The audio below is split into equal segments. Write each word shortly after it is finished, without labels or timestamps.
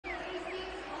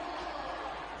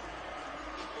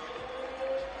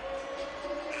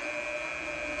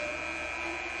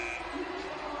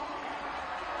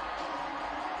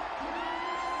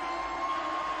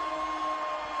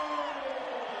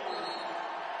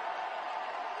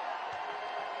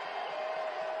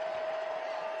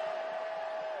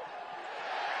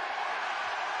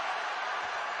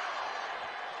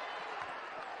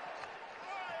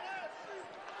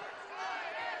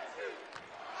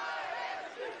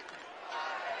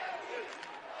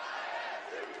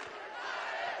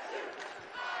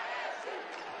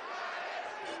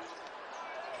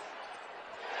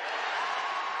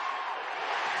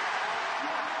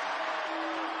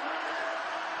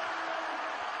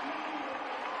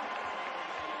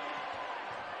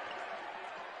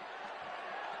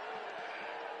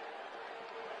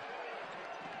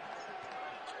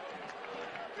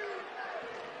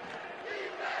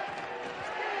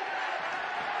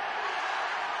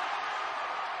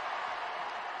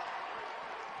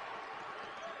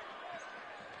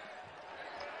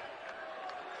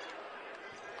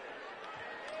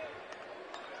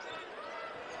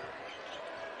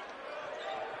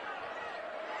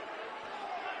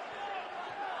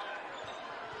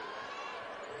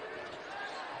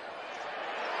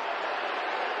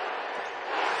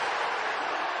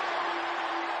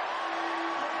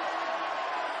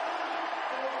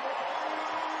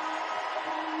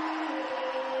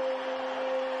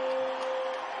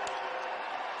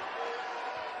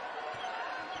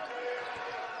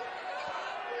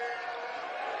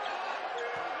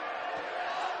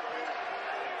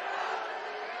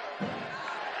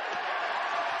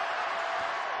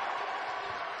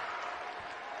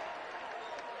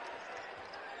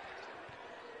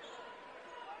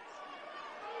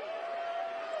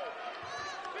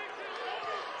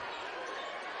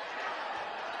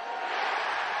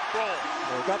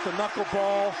control. They got the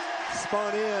knuckleball,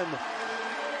 spun in.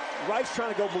 Rice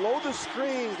trying to go below the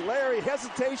screen. Larry,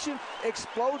 hesitation,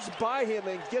 explodes by him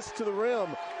and gets to the rim.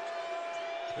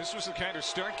 This was the kind of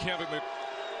start, Kevin, that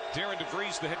Darren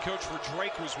DeVries, the head coach for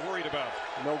Drake, was worried about.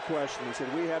 No question. He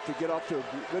said, we have to get off to a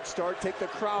good start, take the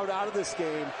crowd out of this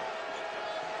game.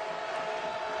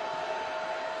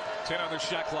 10 on the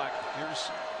shot clock. Here's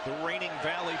the reigning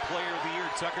Valley Player of the Year,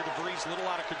 Tucker DeVries, a little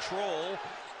out of control.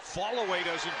 Fall away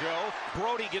doesn't go.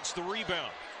 Brody gets the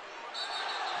rebound.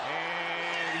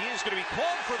 And he is going to be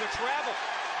called for the travel,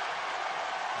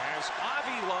 as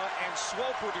Avila and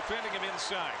Swope were defending him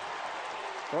inside.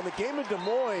 On the game in Des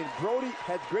Moines, Brody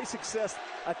had great success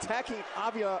attacking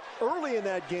Avila early in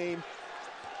that game.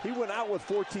 He went out with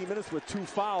 14 minutes with 2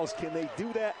 fouls. Can they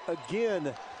do that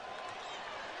again?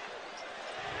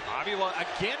 Avila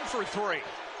again for 3.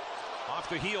 Off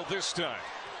the heel this time.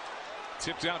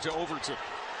 Tipped out to Overton.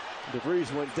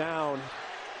 DeVries went down.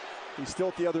 He's still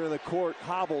at the other end of the court,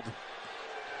 hobbled.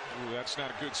 Ooh, that's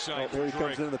not a good sign. There he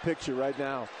comes into the picture right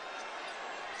now.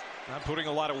 Not putting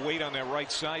a lot of weight on that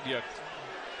right side yet.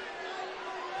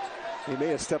 He may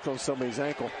have stepped on somebody's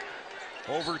ankle.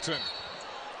 Overton.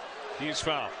 He is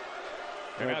fouled.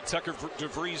 And now Tucker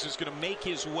DeVries is going to make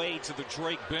his way to the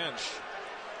Drake bench.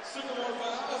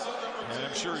 And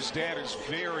I'm sure his dad is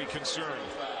very concerned.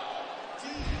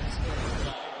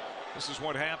 This is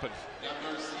what happened.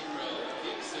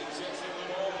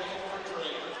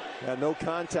 Had no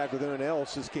contact with anyone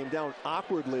else. Just came down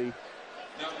awkwardly.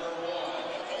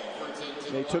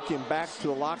 They took him back to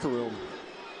the locker room.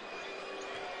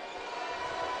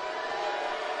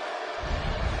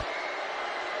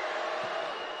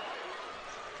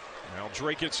 Now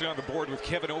Drake gets on the board with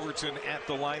Kevin Overton at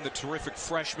the line, the terrific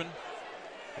freshman,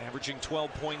 averaging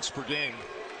 12 points per game.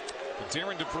 But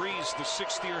Darren DeVries, the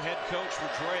 6th-year head coach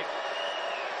for Drake,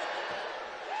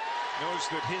 knows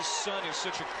that his son is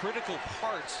such a critical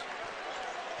part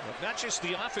of not just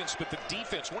the offense, but the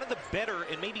defense. One of the better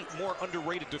and maybe more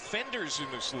underrated defenders in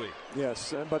this league.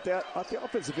 Yes, but that at the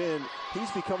offensive end, he's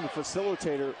become the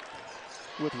facilitator.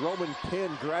 With Roman Penn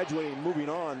graduating and moving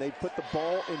on, they put the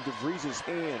ball in DeVries'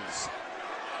 hands.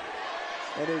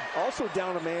 And they also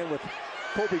down a man with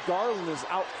Kobe Garland is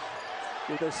out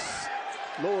with a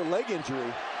lower leg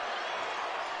injury.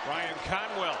 Ryan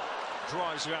Conwell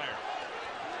draws iron.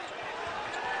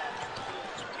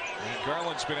 And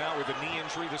Garland's been out with a knee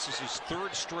injury. This is his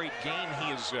 3rd straight game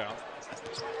he is out.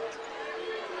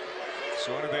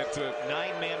 So out of that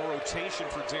 9-man rotation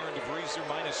for Darren DeVries, they're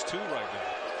 -2 right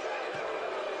now.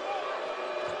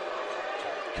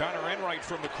 Connor Enright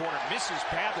from the corner misses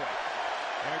badly.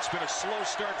 And it's been a slow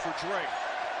start for Drake.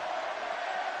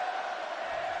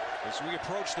 As we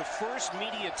approach the first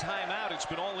media timeout, it's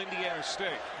been all Indiana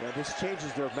State. Yeah, this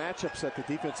changes their matchups at the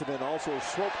defensive end. Also,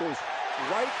 Swope goes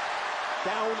right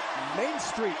down Main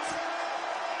Street.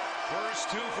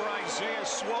 First 2 for Isaiah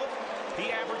Swope.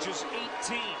 He averages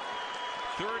 18.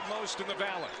 3rd most in the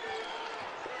Valley.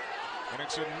 And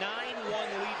it's a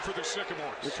 9-1 lead for the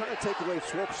Sycamores. They're trying to take away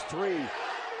Swope's 3.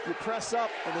 You press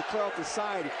up and they clear out the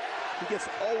side. He gets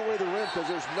all the way to the rim because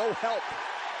there's no help.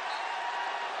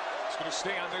 He's going to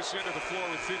stay on this end of the floor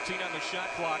with 15 on the shot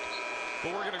clock.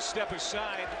 But we're going to step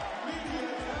aside.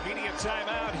 Media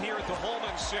timeout here at the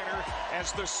Holman Center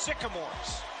as the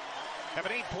Sycamores have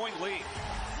an 8-point lead.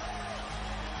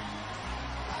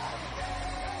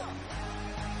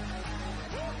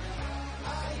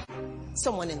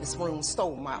 Someone in this room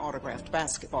stole my autographed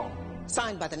basketball,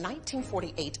 signed by the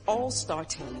 1948 All-Star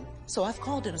team, so I've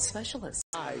called in a specialist.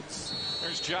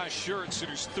 There's Josh Schertz in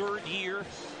his 3rd year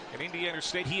at Indiana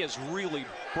State. He has really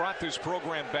brought this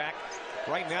program back.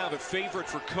 Right now, the favorite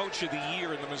for Coach of the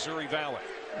Year in the Missouri Valley.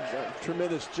 He's done a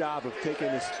tremendous job of taking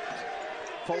this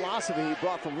philosophy he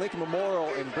brought from Lincoln Memorial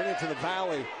and bringing it to the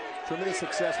Valley. Tremendous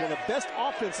success, one of the best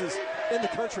offenses in the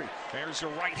country. There's a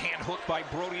right-hand hook by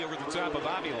Brody over the top of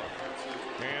Avila.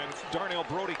 And Darnell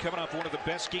Brody coming off one of the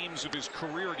best games of his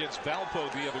career against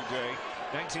Valpo the other day.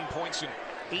 19 points and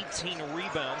 18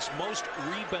 rebounds. Most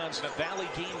rebounds in a Valley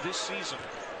game this season.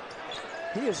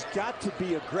 He has got to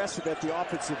be aggressive at the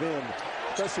offensive end,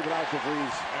 especially without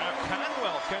DeVries.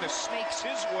 Conwell kind of snakes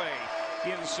his way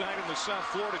inside in the South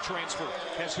Florida transfer.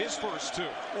 Has his first 2.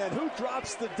 And who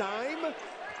drops the dime?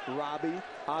 Robbie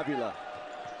Avila.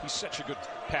 He's such a good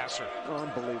passer.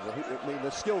 Unbelievable. I mean,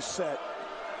 the skill set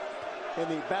and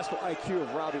the basketball IQ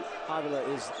of Robbie Avila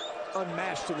is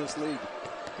unmatched in this league.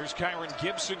 Here's Kyron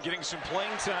Gibson getting some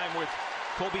playing time with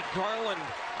Kobe Garland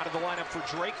out of the lineup for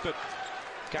Drake, but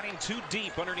got him too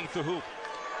deep underneath the hoop.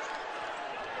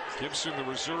 Gibson, the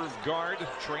reserve guard,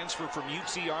 transfer from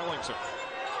UT Arlington.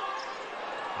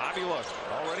 Avila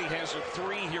already has a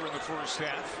 3 here in the first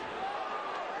half.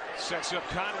 Sets up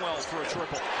Conwell for a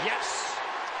triple. Yes!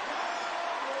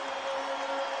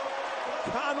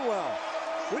 Conwell.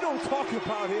 We don't talk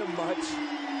about him much.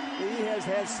 He has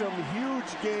had some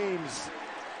huge games.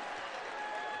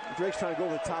 Drake's trying to go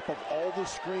to the top of all the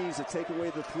screens to take away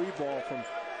the 3 ball from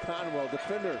Conwell.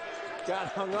 Defender got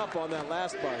hung up on that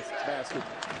last basket.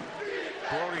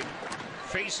 Brody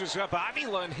faces up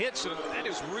Avila and hits it. That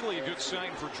is really a good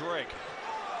sign for Drake.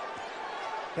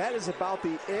 That is about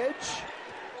the edge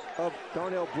of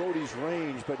Darnell Brody's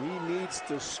range, but he needs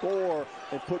to score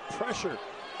and put pressure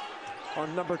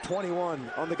on number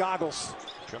 21 on the goggles.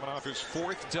 Coming off his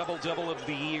 4th double-double of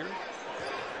the year.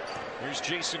 Here's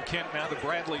Jason Kent now, the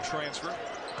Bradley transfer.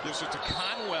 Gives it to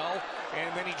Conwell,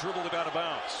 and then he dribbled it out of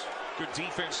bounds. Good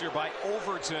defense here by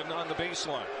Overton on the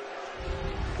baseline.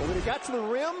 Well, then he got to the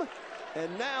rim,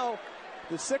 and now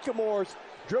the Sycamores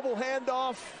dribble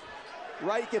handoff.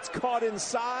 Wright gets caught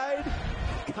inside.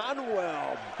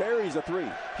 Conwell buries a 3.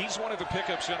 He's one of the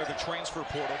pickups out of the transfer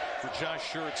portal for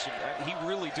Josh Schertz, and he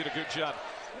really did a good job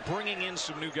bringing in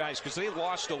some new guys because they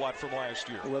lost a lot from last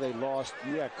year. Well, they lost,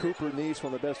 Cooper Neese,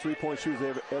 one of the best 3-point shooters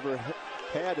they've ever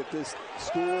had at this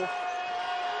school.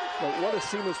 But what a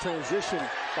seamless transition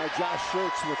by Josh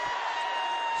Schertz with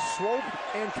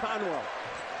Swope and Conwell.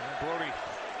 And Brody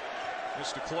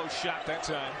missed a close shot that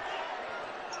time.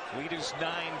 Lead is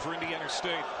 9 for Indiana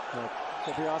State.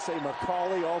 Kofiase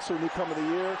McCauley, also newcomer of the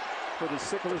year for the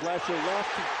Sycamores last year left.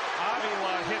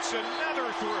 Avila hits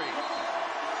another 3.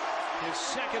 His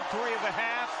second 3 of the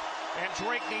half, and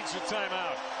Drake needs a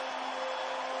timeout.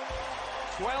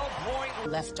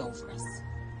 12-point Leftovers.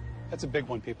 That's a big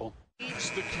one, people.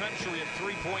 Leads the country in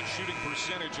 3-point shooting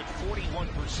percentage at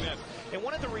 41%. And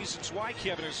one of the reasons why,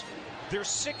 Kevin, is their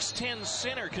 6'10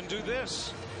 center can do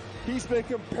this. He's been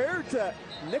compared to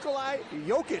Nikolai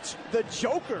Jokic, the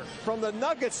Joker from the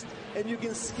Nuggets, and you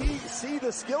can see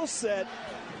the skill set,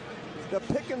 the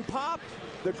pick and pop,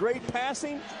 the great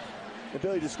passing, the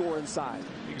ability to score inside.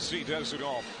 You can see he does it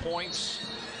all.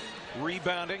 Points,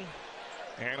 rebounding,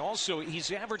 and also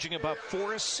he's averaging about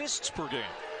 4 assists per game.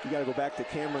 You got to go back to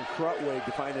Cameron Krutwig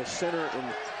to find a center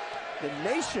in the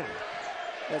nation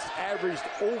that's averaged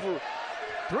over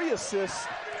 3 assists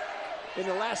in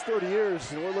the last 30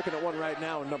 years, and we're looking at one right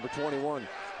now in number 21.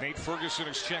 Nate Ferguson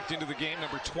has checked into the game,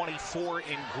 number 24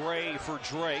 in gray for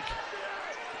Drake.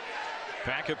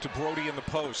 Back up to Brody in the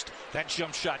post. That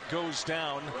jump shot goes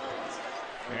down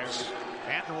as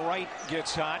Atten Wright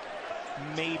gets hot.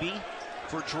 Maybe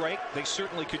for Drake. They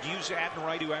certainly could use Atten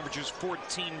Wright, who averages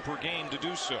 14 per game, to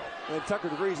do so. And Tucker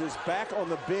DeVries is back on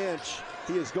the bench.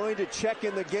 He is going to check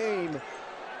in the game.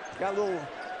 Got a little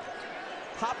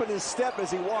hop in his step as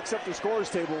he walks up the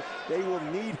scorer's table. They will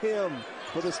need him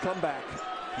for this comeback.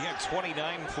 He had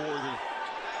 29 for the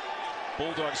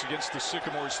Bulldogs against the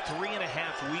Sycamores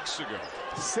 3.5 weeks ago.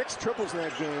 6 triples in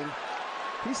that game.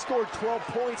 He scored 12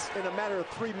 points in a matter of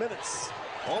 3 minutes.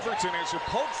 Overton has a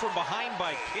poke from behind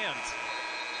by Kent.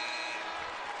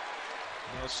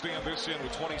 They'll stay on this end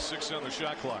with 26 on the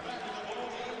shot clock.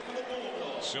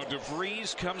 So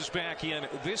DeVries comes back in.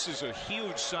 This is a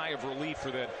huge sigh of relief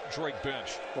for that Drake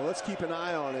bench. Well, let's keep an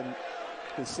eye on him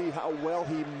to see how well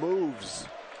he moves.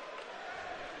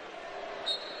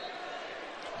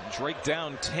 Drake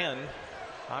down 10.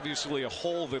 Obviously a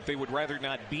hole that they would rather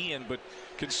not be in, but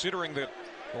considering that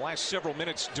the last several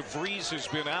minutes DeVries has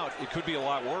been out, it could be a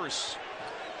lot worse.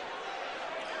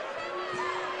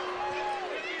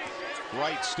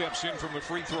 Wright steps in from the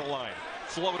free throw line.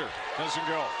 Floater doesn't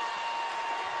go.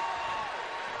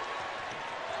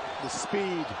 The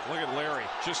speed. Look at Larry.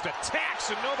 Just attacks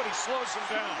and nobody slows him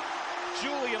down.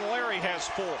 Julian Larry has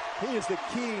 4. He is the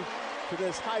key to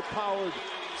this high-powered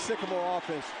Sycamore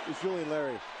offense, is Julian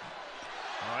Larry.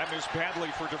 Oh, that missed badly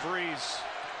for DeVries.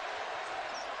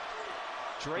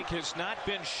 Drake has not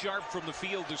been sharp from the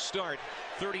field to start.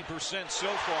 30% so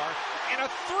far. And a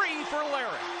 3 for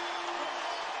Larry.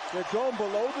 They're going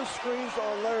below the screens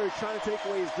on Larry, trying to take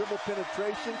away his dribble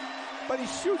penetration. But he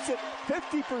shoots it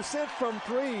 50% from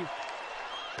 3.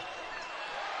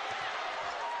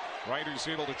 Ryder's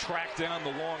able to track down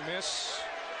the long miss.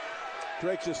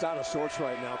 Drake's just out of sorts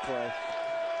right now, Clay.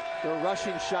 They're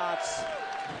rushing shots.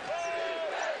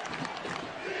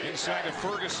 Inside to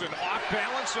Ferguson, off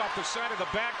balance off the side of the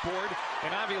backboard,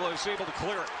 and Avila is able to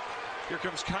clear it. Here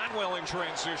comes Conwell in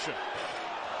transition.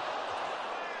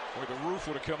 Boy, the roof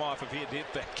would have come off if he had hit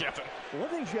that, Kevin. One of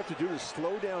the things you have to do is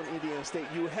slow down Indiana State.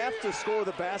 You have to score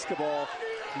the basketball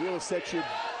to be able to set your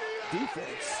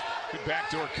defense. Good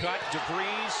backdoor cut,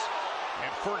 DeVries,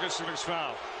 and Ferguson is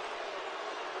fouled.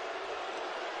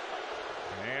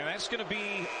 And that's that's going to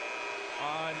be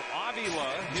on Avila,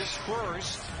 his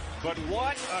first. But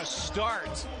what a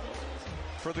start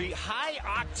for the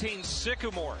high-octane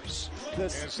Sycamores. The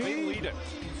as they speed lead it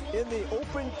in the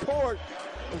open court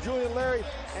of Julian Larry,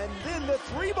 and then the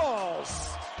three balls.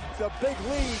 The big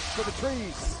lead for the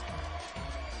Trees.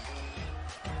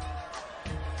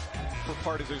 For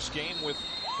part of this game with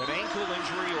an ankle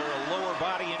injury or a lower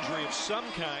body injury of some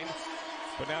kind,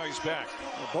 but now he's back.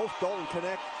 Both Dalton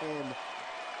Connect and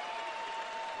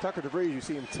Tucker DeVries, you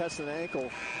see him test an ankle.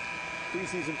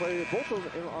 Preseason player, both of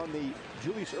them on the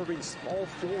Julius Erving small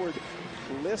forward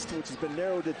list, which has been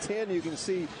narrowed to 10. You can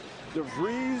see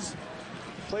DeVries,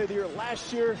 player of the year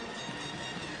last year,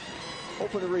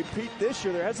 hoping to repeat this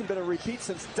year. There hasn't been a repeat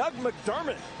since Doug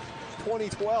McDermott,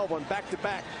 2012, on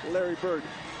back-to-back Larry Bird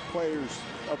players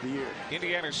of the year.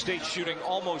 Indiana State shooting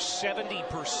almost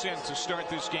 70% to start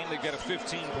this game. They get a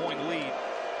 15-point lead.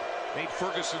 Nate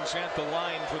Ferguson's at the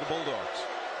line for the Bulldogs.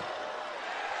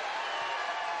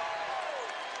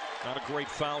 Not a great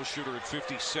foul shooter at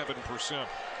 57%.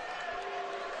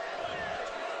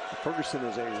 Ferguson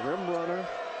is a rim runner,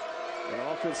 an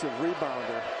offensive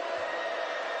rebounder.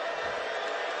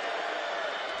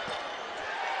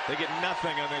 They get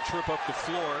nothing on their trip up the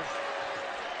floor.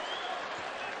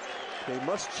 They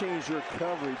must change their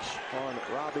coverage on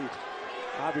Robbie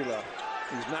Avila.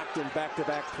 He's knocked in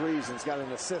back-to-back threes and he's got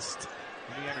an assist.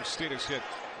 Indiana State has hit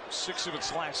 6 of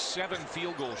its last 7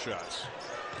 field goal shots.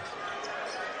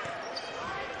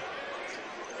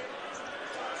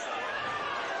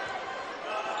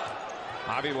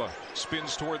 Avila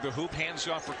spins toward the hoop, hands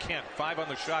off for Kent. 5 on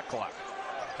the shot clock.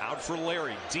 Out for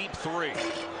Larry, deep 3.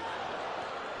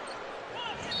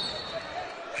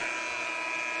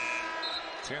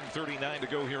 .39 to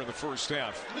go here in the first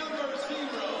half. And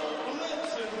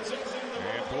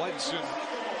Bledson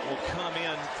will come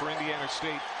in for Indiana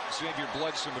State. Xavier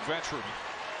Bledson, the veteran.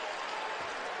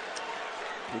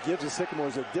 He gives the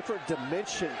Sycamores a different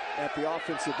dimension at the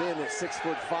offensive end at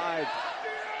 6'5".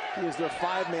 He is their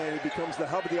 5-man. He becomes the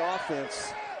hub of the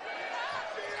offense.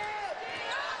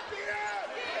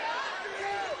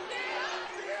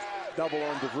 Double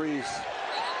on DeVries.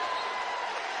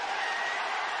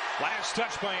 Last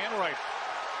touch by Enright.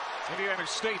 Indiana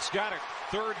State's got it.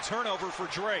 3rd turnover for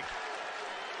Drake.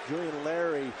 Julian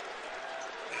Larry,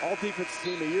 all defense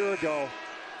team a year ago,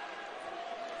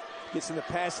 gets in the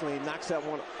passing lane, knocks that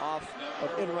one off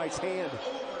of Enright's hand.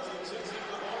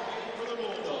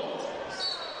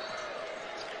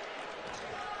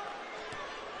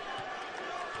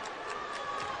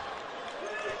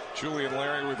 Julian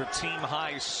Larry with a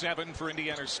team-high 7 for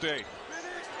Indiana State.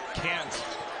 Kent,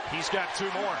 he's got 2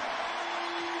 more.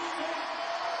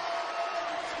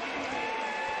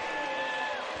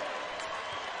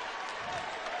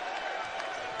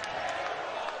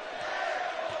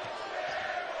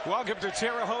 Welcome to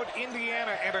Terre Haute,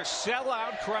 Indiana, and a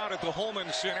sellout crowd at the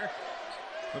Holman Center.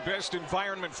 The best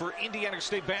environment for Indiana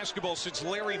State basketball since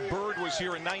Larry Bird was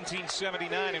here in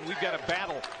 1979, and we've got a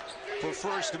battle for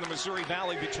first in the Missouri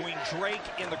Valley between Drake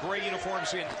in the gray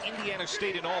uniforms and Indiana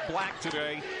State in all black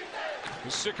today.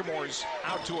 The Sycamores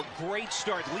out to a great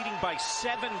start, leading by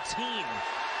 17.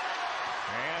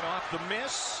 And off the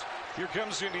miss, here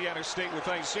comes Indiana State with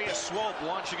Isaiah Swope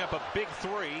launching up a big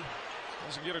 3.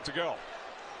 Doesn't get it to go.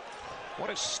 What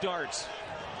a start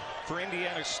for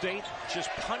Indiana State, just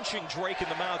punching Drake in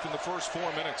the mouth in the first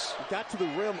 4 minutes. He got to the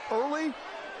rim early,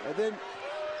 and then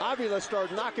Avila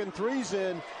started knocking threes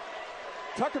in.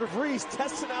 Tucker DeVries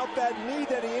testing out that knee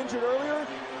that he injured earlier.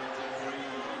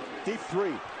 Deep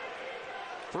 3.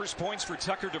 First points for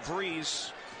Tucker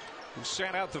DeVries, who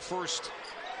sat out the first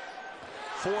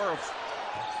 4 of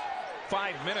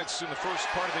 5 minutes in the first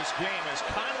part of this game as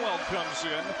Conwell comes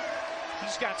in.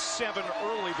 He's got 7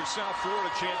 early, the South Florida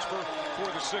transfer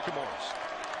for the Sycamores.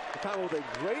 Conwell with a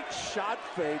great shot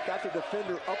fake, got the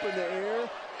defender up in the air.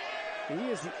 He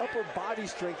has the upper body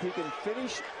strength. He can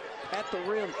finish at the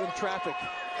rim in traffic.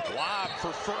 Lob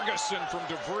for Ferguson from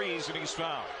DeVries, and he's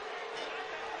fouled.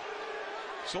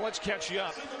 So let's catch you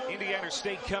up. Indiana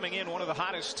State coming in, one of the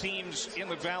hottest teams in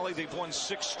the Valley. They've won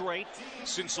 6 straight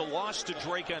since a loss to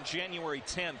Drake on January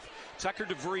 10th. Tucker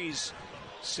DeVries,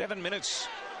 7 minutes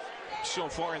so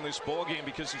far in this ball game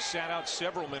because he sat out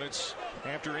several minutes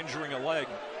after injuring a leg.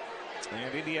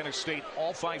 And Indiana State,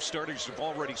 all 5 starters have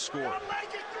already scored.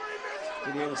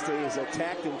 Indiana State is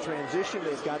attacked in transition.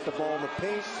 They've got the ball in the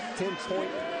paint. 10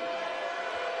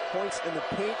 points in the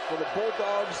paint for the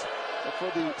Bulldogs. And for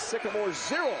the Sycamores,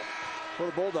 0 for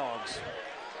the Bulldogs.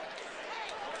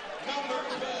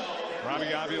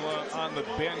 Robbie Avila on the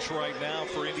bench right now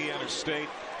for Indiana State.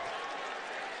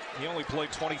 He only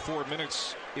played 24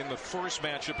 minutes in the first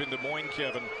matchup in Des Moines,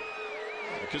 Kevin,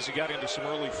 because he got into some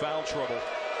early foul trouble.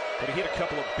 But he hit a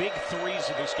couple of big threes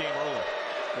in this game early.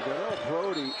 Darnell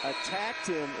Brody attacked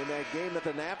him in that game at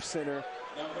the Knapp Center.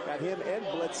 Got him and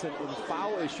Blitzen in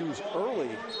foul issues early.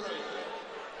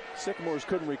 Sycamores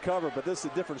couldn't recover, but this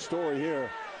is a different story here.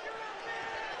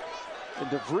 And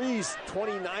DeVries,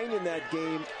 29 in that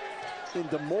game in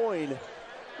Des Moines,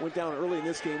 went down early in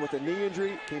this game with a knee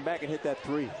injury, came back and hit that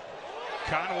three.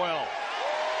 Conwell,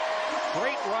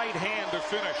 great right hand to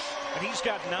finish, and he's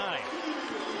got 9.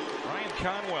 Ryan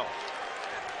Conwell,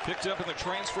 picked up in the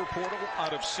transfer portal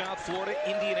out of South Florida,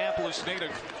 Indianapolis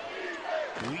native,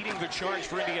 leading the charge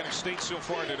for Indiana State so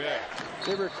far today.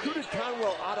 They recruited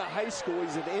Conwell out of high school.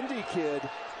 He's an Indy kid.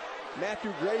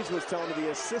 Matthew Graves was telling me,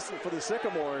 the assistant for the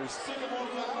Sycamores.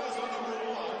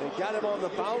 They got him on the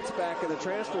bounce back in the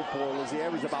transfer portal as he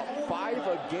averaged about 5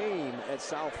 a game at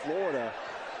South Florida.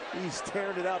 He's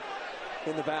tearing it up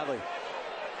in the Valley.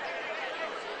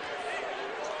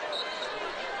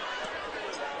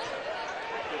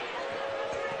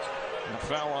 And a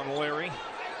foul on Larry.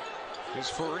 His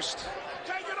first.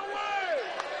 Take it away!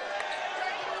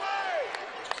 Take it away!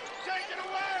 Take it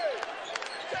away!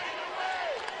 Take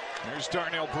it away! There's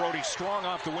Darnell Brody, strong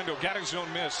off the window, got his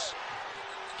own miss.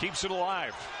 Keeps it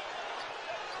alive.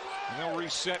 And they'll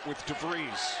reset with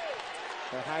DeVries.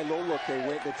 That high-low look they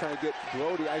went. They're trying to get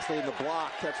Brody isolating the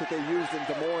block. That's what they used in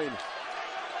Des Moines.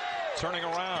 Turning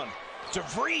around.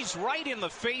 DeVries right in the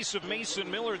face of Mason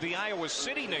Miller, the Iowa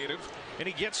City native, and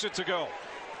he gets it to go.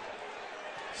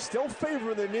 Still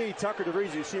favoring the knee, Tucker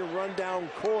DeVries. You see him run down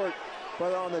court,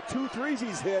 but on the 2 threes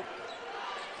he's hit,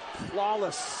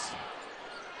 flawless.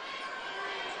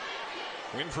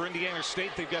 Win for Indiana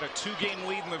State. They've got a 2-game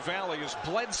lead in the Valley as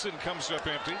Bledson comes up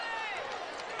empty.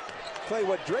 Clay,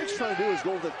 what Drake's trying to do is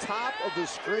go to the top of the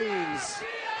screens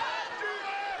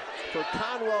for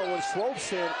Conwell when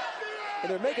Swopes in, and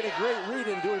they're making a great read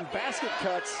and doing basket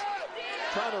cuts,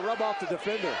 trying to rub off the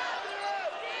defender.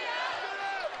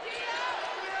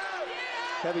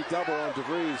 Heavy double on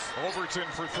DeVries. Overton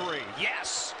for 3.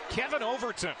 Yes, Kevin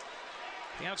Overton,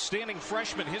 the outstanding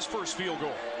freshman, his first field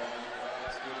goal.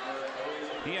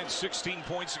 He had 16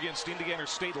 points against Indiana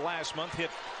State last month, hit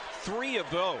 3 of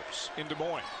those in Des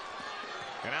Moines.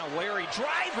 And now Larry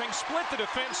driving, split the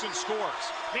defense and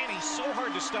scores. Man, he's so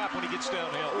hard to stop when he gets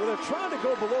downhill. Well, they're trying to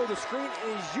go below the screen,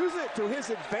 and he's using it to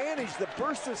his advantage. The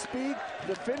burst of speed,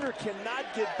 defender cannot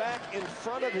get back in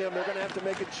front of him. They're going to have to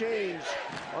make a change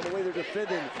on the way they're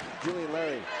defending Julian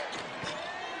Larry.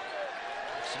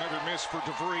 It's another miss for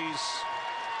DeVries.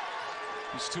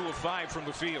 He's 2 of 5 from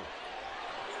the field.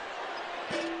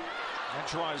 That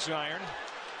draws iron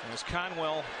as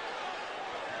Conwell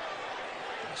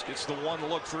gets the 1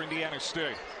 look for Indiana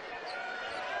State.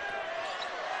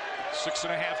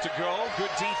 6.5 to go. Good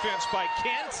defense by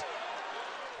Kent.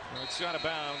 It's out of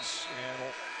bounds,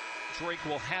 and Drake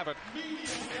will have it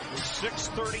with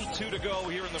 6:32 to go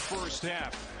here in the first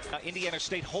half. Indiana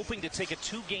State hoping to take a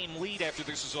 2-game lead after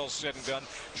this is all said and done.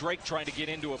 Drake trying to get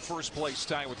into a first-place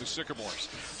tie with the Sycamores.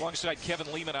 Alongside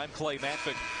Kevin Lehman, I'm Clay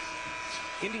Matvick.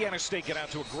 Indiana State got out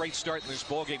to a great start in this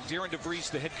ballgame. Darren DeVries,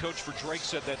 the head coach for Drake,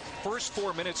 said that first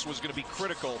 4 minutes was going to be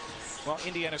critical, while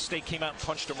Indiana State came out and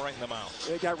punched them right in the mouth.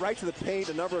 They got right to the paint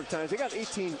a number of times. They got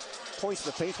 18 points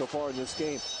in the paint so far in this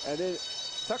game. And then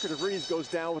Tucker DeVries goes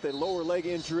down with a lower leg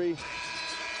injury.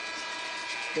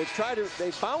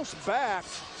 They bounce back.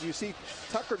 You see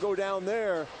Tucker go down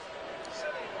there.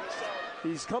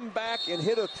 He's come back and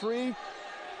hit a 3,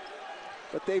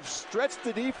 but they've stretched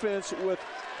the defense with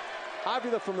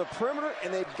Avila from the perimeter,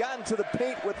 and they've gotten to the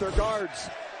paint with their guards.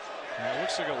 It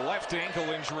looks like a left ankle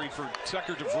injury for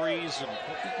Tucker DeVries, and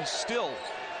he's still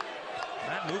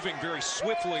not moving very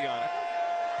swiftly on it.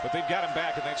 But they've got him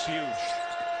back, and that's huge.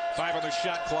 5 on the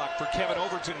shot clock for Kevin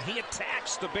Overton. He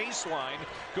attacks the baseline,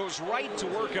 goes right to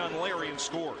work on Larry and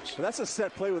scores. Well, that's a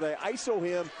set play where they ISO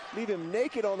him, leave him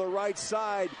naked on the right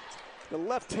side. The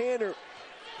left-hander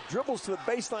dribbles to the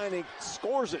baseline and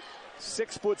scores it.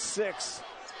 6'6".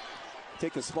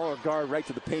 Take the smaller guard right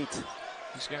to the paint.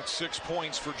 He's got 6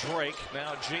 points for Drake.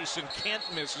 Now Jason Kent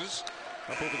misses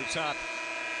up over the top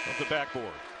of the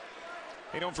backboard.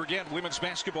 Hey, don't forget, women's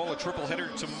basketball, a triple-header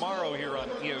tomorrow here on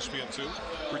ESPN2.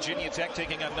 Virginia Tech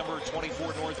taking on number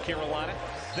 24 North Carolina.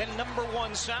 Then number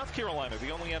 1 South Carolina, the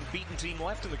only unbeaten team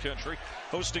left in the country,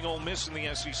 hosting Ole Miss in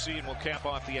the SEC, and will cap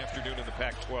off the afternoon in the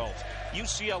Pac-12.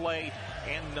 UCLA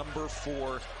and number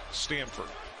 4 Stanford.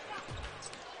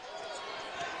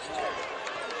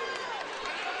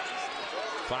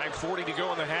 .540 to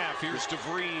go in the half. Here's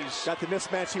DeVries. Got the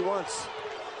mismatch he wants.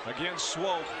 Against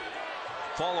Swope.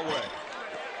 Fall away.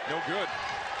 No good.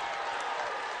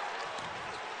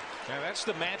 Now that's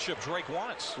the matchup Drake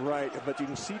wants. Right, but you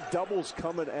can see doubles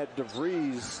coming at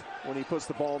DeVries when he puts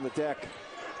the ball on the deck,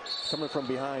 coming from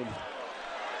behind.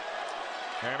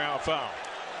 And now a foul.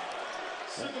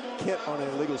 Kent on an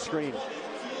illegal screen.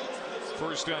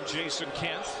 First on Jason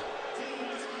Kent.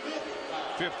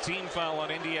 15 foul on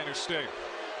Indiana State.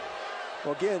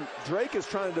 Well, again, Drake is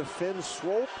trying to defend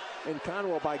Swope and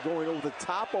Conwell by going over the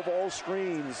top of all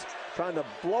screens, trying to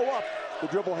blow up the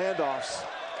dribble handoffs.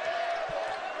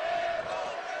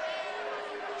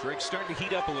 Drake's starting to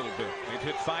heat up a little bit. They've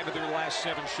hit 5 of their last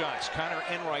 7 shots. Connor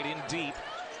Enright in deep.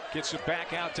 Gets it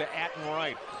back out to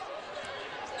Attenwright.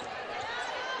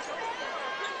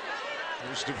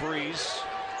 Here's DeVries.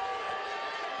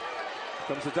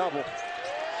 Comes a double.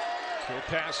 He'll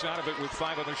pass out of it with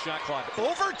 5 on the shot clock.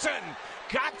 Overton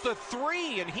got the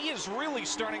 3, and he is really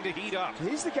starting to heat up.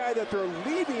 He's the guy that they're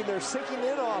leaving. They're sinking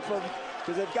in off of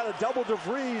because they've got a double.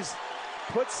 DeVries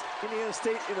puts Indiana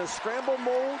State in a scramble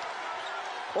mode.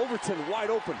 Overton wide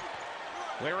open.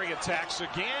 Larry attacks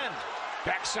again.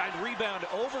 Backside rebound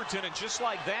Overton, and just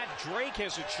like that, Drake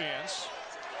has a chance.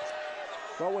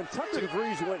 Well, when Tucker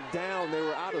DeVries went down, they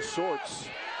were out of sorts.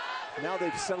 Now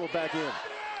they've settled back in.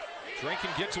 Drake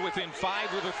can get to within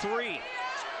 5 with a 3.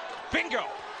 Bingo!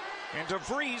 And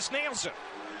DeVries nails it.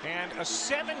 And a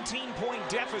 17-point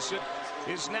deficit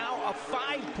is now a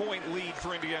 5-point lead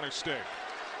for Indiana State.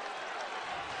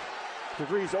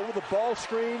 DeVries over the ball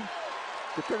screen.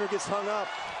 Defender gets hung up.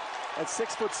 At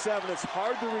 6'7", it's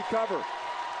hard to recover.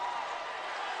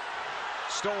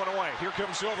 Stolen away. Here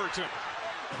comes Overton.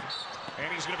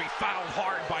 And he's going to be fouled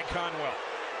hard by Conwell.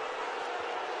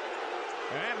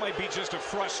 And that might be just a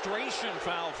frustration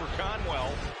foul for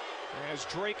Conwell, as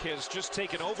Drake has just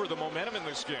taken over the momentum in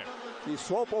this game. He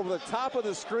swope over the top of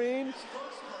the screen.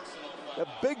 The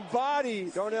big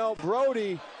body, Darnell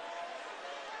Brody,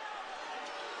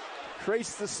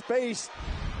 creates the space.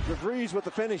 DeVries with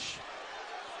the finish.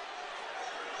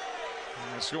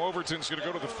 And so Overton's going to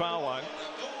go to the foul line.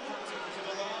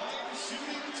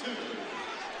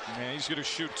 And he's going to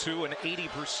shoot 2, an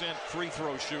 80% free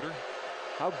throw shooter.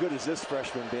 How good has this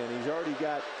freshman been? He's already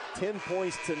got 10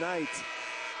 points tonight.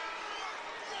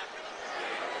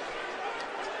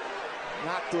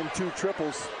 Knocked in 2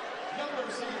 triples.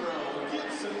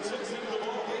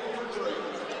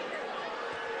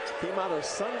 Came out of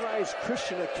Sunrise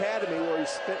Christian Academy, where he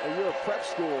spent a year of prep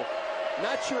school.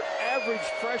 Not your average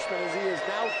freshman, as he is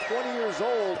now 20 years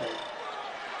old.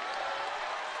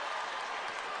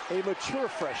 A mature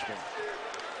freshman.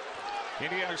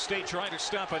 Indiana State trying to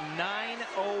stop a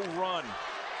 9-0 run,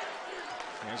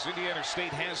 as Indiana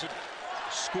State hasn't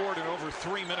scored in over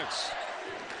 3 minutes.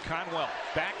 Conwell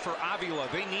back for Avila.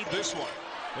 They need this one.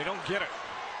 They don't get it.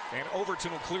 And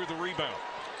Overton will clear the rebound.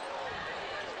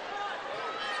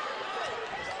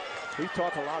 We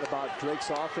talk a lot about Drake's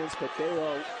offense, but they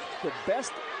are the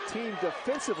best team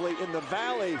defensively in the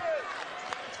Valley.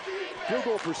 Field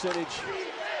goal percentage,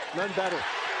 none better.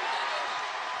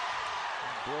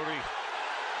 Brody.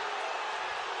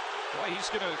 Boy,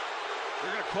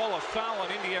 they're gonna call a foul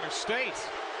on Indiana State.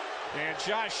 And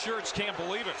Josh Schertz can't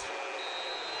believe it.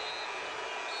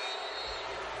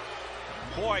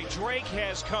 Boy, Drake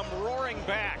has come roaring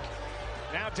back.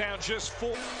 Now down just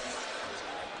 4.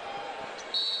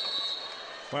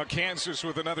 Well, Kansas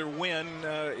with another win,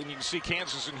 and you can see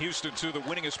Kansas and Houston, too, the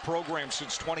winningest program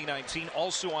since 2019.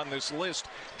 Also on this list,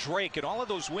 Drake, and all of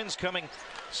those wins coming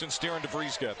since Darren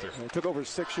DeVries got there. He took over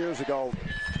 6 years ago.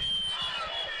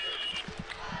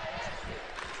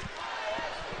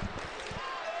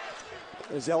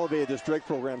 Has elevated this Drake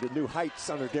program to new heights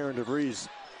under Darren DeVries.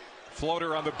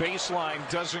 Floater on the baseline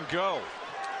doesn't go,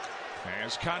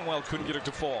 as Conwell couldn't get it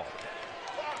to fall.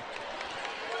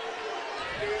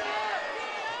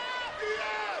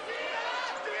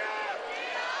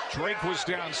 Drake was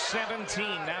down 17,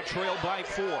 now trailed by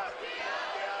 4.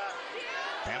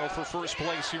 Battle for first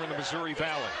place here in the Missouri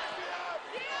Valley.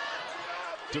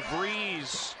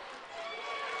 DeVries,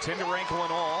 tender ankle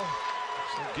and all,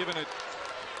 so giving it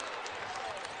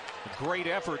a great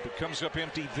effort, but comes up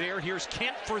empty there. Here's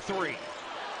Kent for 3.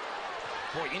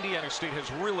 Boy, Indiana State has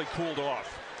really cooled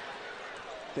off.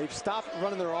 They've stopped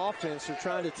running their offense. They're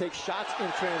trying to take shots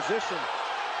in transition.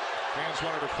 Fans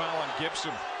wanted to foul on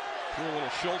Gibson. Threw a little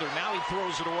shoulder. Now he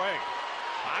throws it away.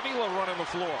 Avila running the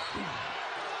floor.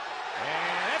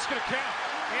 And that's going to count.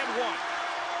 And 1.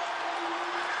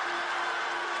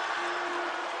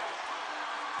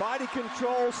 Body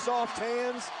control, soft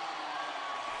hands.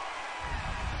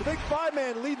 The big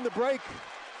 5-man leading the break.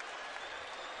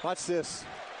 Watch this.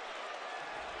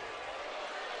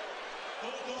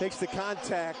 Takes the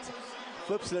contact.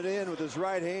 Flips it in with his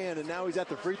right hand, and now he's at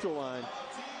the free throw line.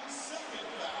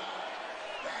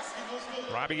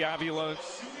 Robbie Avila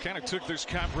kind of took this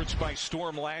conference by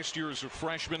storm last year as a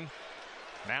freshman.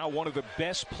 Now one of the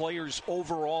best players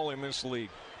overall in this league.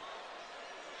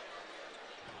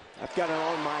 I've got it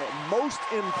on my most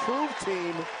improved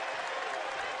team.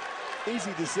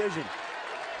 Easy decision.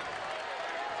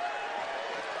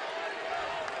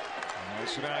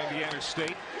 Nice to Indiana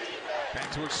State.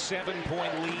 Back to a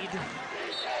 7-point lead.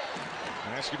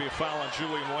 And that's going to be a foul on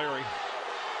Julian Larry.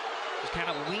 He's kind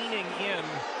of leaning in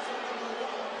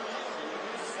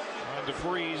on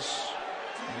DeVries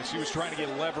as he was trying to get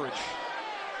leverage.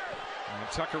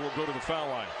 And Tucker will go to the foul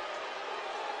line.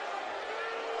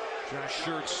 Josh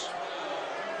Schertz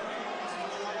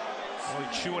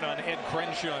really chewing on Ed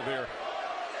Crenshaw there.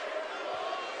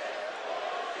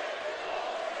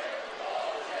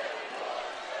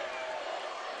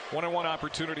 One-on-one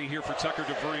opportunity here for Tucker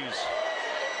DeVries.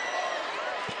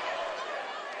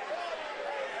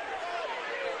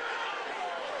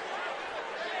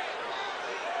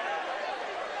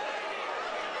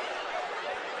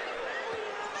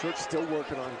 Schertz still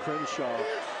working on Crenshaw.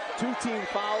 2 team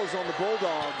fouls on the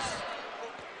Bulldogs.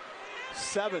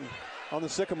 7 on the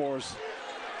Sycamores.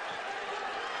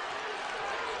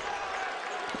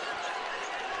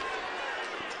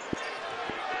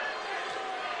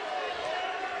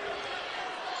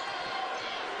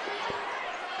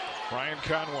 Ryan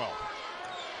Conwell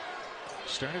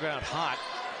started out hot.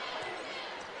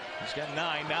 He's got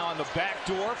 9 now on the back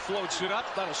door, floats it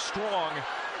up. That was strong.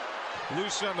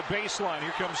 Loose on the baseline.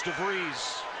 Here comes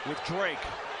DeVries with Drake.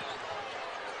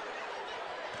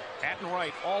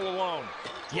 Attenwright all alone.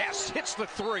 Yes, hits the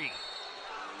 3.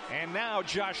 And now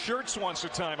Josh Schertz wants a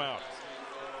timeout.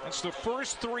 That's the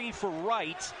first 3 for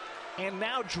Wright. And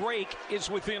now Drake is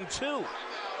within 2.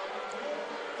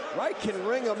 Wright can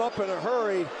ring him up in a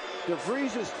hurry.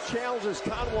 DeVries just challenges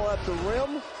Conwell at the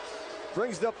rim.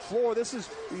 Brings it up floor. This is,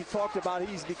 we talked about,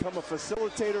 he's become a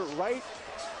facilitator. Wright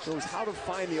knows how to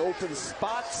find the open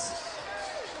spots.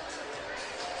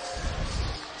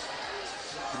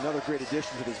 Another great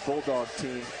addition to this Bulldog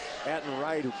team.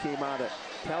 Attenwright, who came out of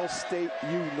Cal State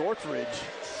U Northridge.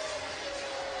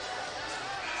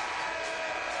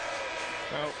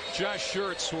 Now, Josh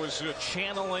Schertz was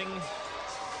channeling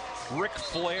Ric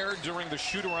Flair during the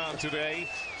shoot-around today.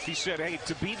 He said, hey,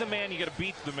 to be the man, you got to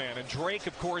beat the man. And Drake,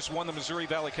 of course, won the Missouri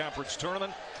Valley Conference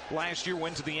tournament. Last year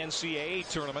went to the NCAA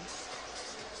tournament.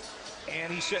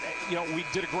 And he said, you know, we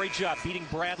did a great job beating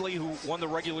Bradley, who won the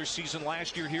regular season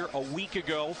last year here a week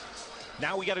ago.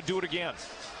 Now we got to do it again.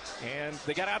 And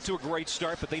they got out to a great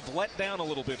start, but they've let down a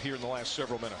little bit here in the last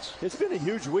several minutes. It's been a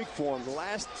huge week for them.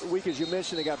 Last week, as you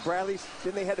mentioned, they got Bradley.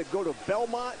 Then they had to go to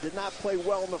Belmont. Did not play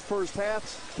well in the first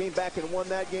half. Came back and won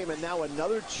that game. And now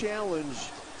another challenge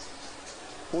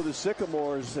for the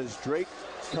Sycamores as Drake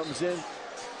comes in.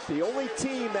 The only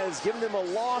team that has given them a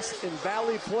loss in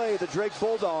Valley play, the Drake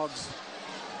Bulldogs.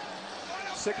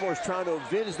 Sycamores trying to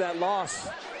avenge that loss.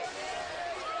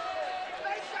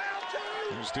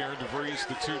 Here's Darren DeVries,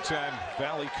 the 2-time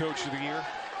Valley Coach of the Year.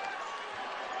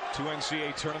 2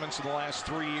 NCAA tournaments in the last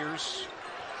 3 years.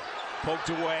 Poked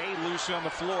away, loose on the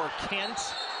floor. Kent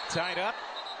tied up.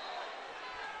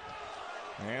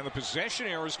 And the possession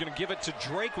arrow is going to give it to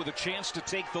Drake with a chance to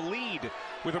take the lead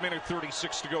with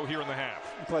 1:36 to go here in the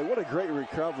half. Play, what a great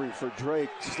recovery for Drake.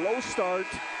 Slow start.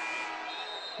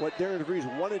 What Darren DeVries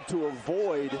wanted to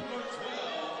avoid.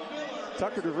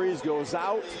 Tucker DeVries goes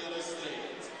out.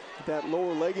 That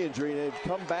lower leg injury, and they've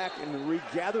come back and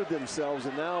regathered themselves,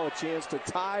 and now a chance to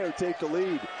tie or take the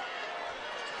lead.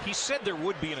 He said there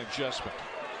would be an adjustment.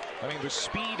 I mean, the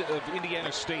speed of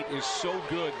Indiana State is so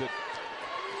good that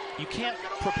you can't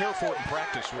prepare for it in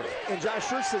practice, really. And Josh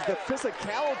Schertz says the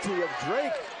physicality of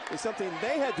Drake is something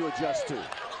they had to adjust to.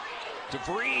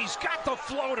 DeVries got the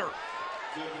floater.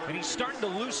 And he's starting to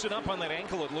loosen up on that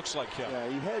ankle, it looks like, Kevin. Yeah,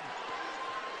 he had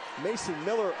Mason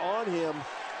Miller on him,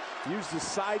 used the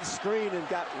side screen and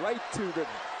got right to the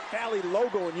Valley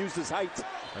logo and used his height.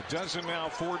 A dozen now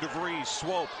for DeVries.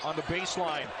 Swope on the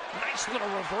baseline. Nice little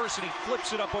reverse, and he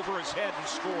flips it up over his head and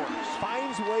scores.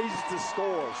 Finds ways to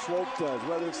score, Swope does,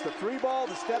 whether it's the 3 ball,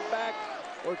 the step back,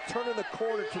 or turning the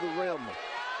corner to the rim.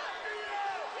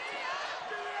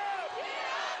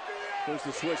 There's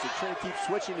the switch. They're trying to keep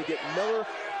switching to get Miller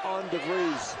on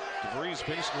DeVries. DeVries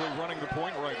basically running the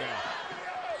point right now.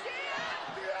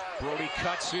 Brody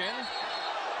cuts in,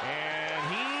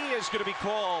 and he is going to be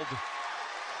called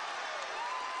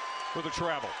for the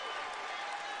travel.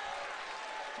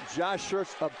 Josh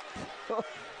Schertz,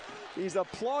 he's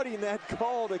applauding that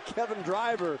call to Kevin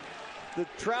Driver, the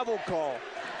travel call.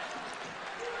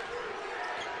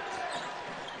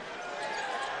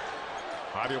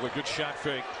 Avila, good shot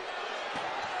fake.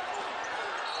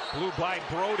 Blew by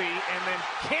Brody, and then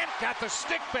Kent got the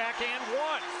stick back and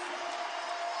one.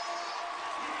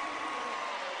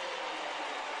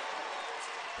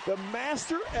 The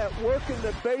master at work in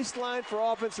the baseline for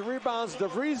offensive rebounds.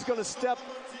 DeVries is going to step.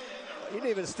 He didn't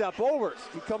even step over.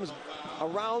 He comes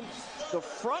around the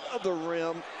front of the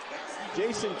rim.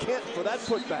 Jason Kent for that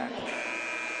putback.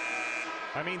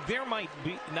 I mean, there might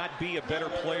not be a better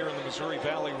player in the Missouri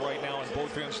Valley right now on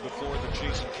both ends of the floor than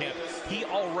Jason Kent. He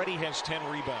already has 10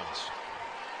 rebounds.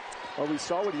 Well, we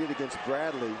saw what he did against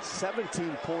Bradley.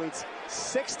 17 points,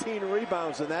 16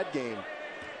 rebounds in that game.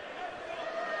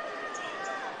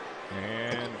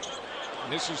 And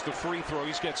misses the free throw.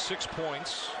 He's got 6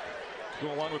 points.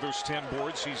 Go along with those 10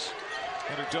 boards. He's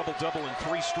had a double-double in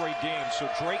 3 straight games. So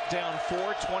Drake down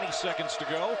 4, 20 seconds to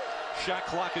go. Shot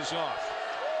clock is off.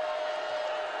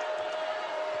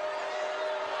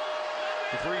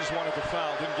 DeVries wanted the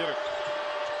foul, didn't get it.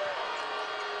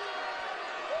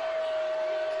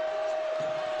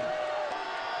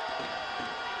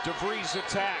 DeVries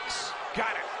attacks,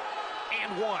 got it,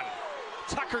 and one.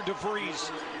 Tucker DeVries,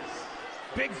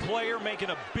 big player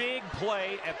making a big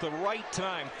play at the right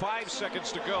time. 5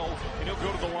 seconds to go, and he'll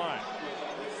go to the line.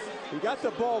 He got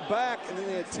the ball back, and then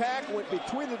the attack went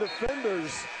between the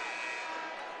defenders.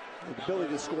 The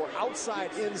ability to score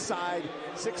outside, inside,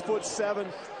 6'7".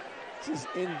 This is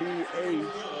NBA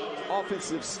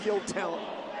offensive skill talent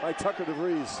by Tucker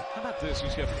DeVries. How about this?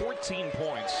 He's got 14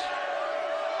 points.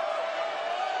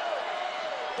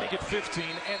 Make it 15,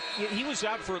 and he was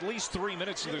out for at least 3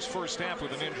 minutes in this first half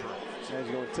with an injury. And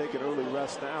he's going to take an early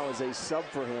rest now as a sub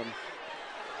for him.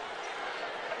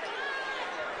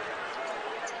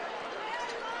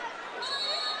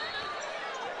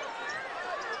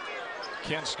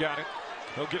 Kent's got it.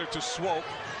 He'll get it to Swope.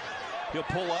 He'll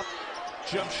pull up.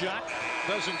 Jump shot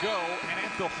doesn't go, and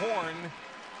at the horn,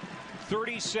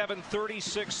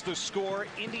 37-36 the score.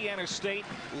 Indiana State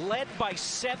led by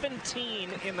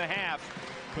 17 in the half,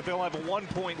 but they'll have a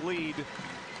 1-point lead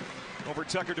over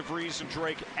Tucker DeVries and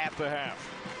Drake at the half.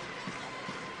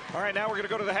 All right, now we're going to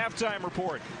go to the halftime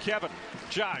report. Kevin,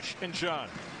 Josh, and John.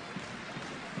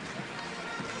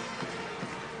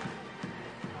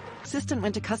 Assistant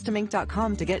went to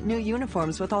customink.com to get new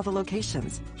uniforms with all the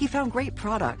locations. He found great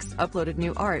products, uploaded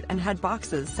new art, and had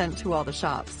boxes sent to all the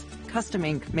shops. Custom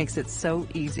Ink makes it so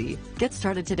easy. Get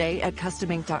started today at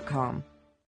customink.com.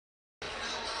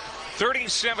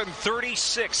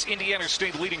 37-36, Indiana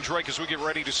State leading Drake as we get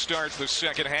ready to start the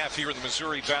second half here in the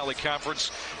Missouri Valley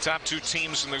Conference. Top 2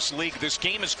 teams in this league. This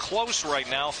game is close right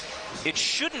now. It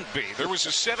shouldn't be. There was a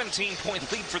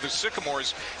 17-point lead for the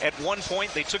Sycamores at one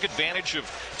point. They took advantage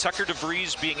of Tucker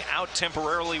DeVries being out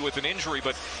temporarily with an injury,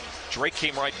 but Drake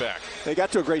came right back. They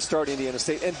got to a great start, Indiana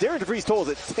State. And Darren DeVries told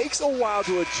us it takes a while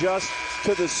to adjust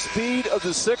to the speed of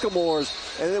the Sycamores.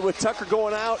 And then with Tucker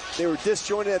going out, they were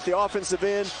disjointed at the offensive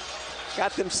end.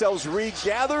 Got themselves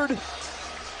regathered,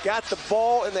 got the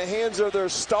ball in the hands of their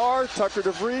star, Tucker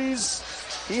DeVries.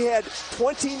 He had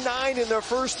 29 in their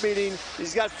first meeting.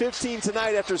 He's got 15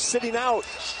 tonight after sitting out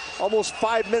almost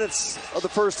 5 minutes of the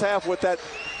first half with that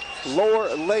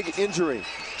lower leg injury.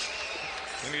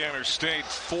 Indiana State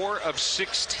 4 of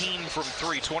 16 from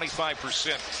 3,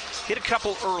 25%. Hit a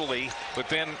couple early, but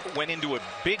then went into a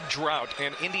big drought.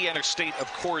 And Indiana State,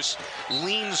 of course,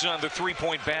 leans on the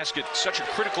three-point basket, such a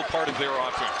critical part of their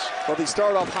offense. Well, they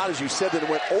started off hot, as you said, and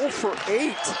went 0 for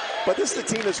 8. But this is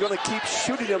the team that's going to keep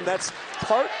shooting them. That's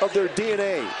part of their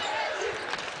DNA.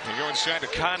 They go inside to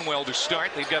Conwell to start.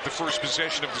 They've got the first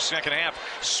possession of the second half.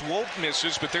 Swope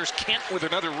misses, but there's Kent with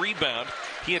another rebound.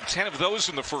 He had 10 of those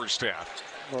in the first half.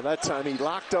 Well, that time he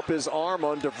locked up his arm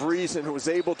on DeVries and was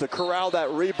able to corral that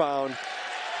rebound.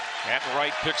 Atten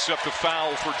Wright picks up the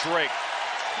foul for Drake.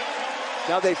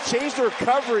 Now they've changed their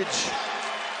coverage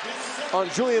on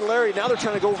Julian Larry. Now they're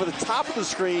trying to go over the top of the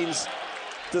screens.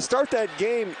 To start that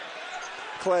game,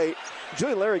 Clay,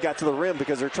 Julian Larry got to the rim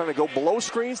because they're trying to go below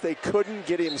screens. They couldn't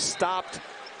get him stopped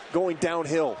going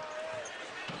downhill.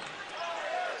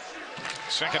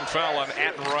 Second foul on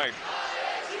Atten Wright.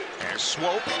 And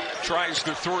Swope tries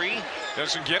the three,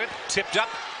 doesn't get it, tipped up,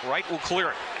 Wright will clear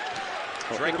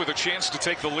it. Drake with a chance to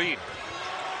take the lead.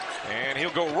 And he'll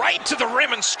go right to the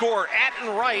rim and score.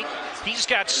 Atten Wright, he's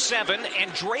got 7,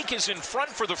 and Drake is in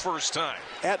front for the first time.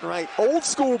 Atten Wright, old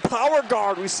school power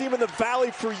guard. We see him in the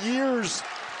Valley for years.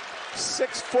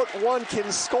 6'1",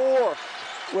 can score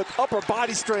with upper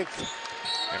body strength.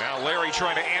 And now Larry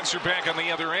trying to answer back on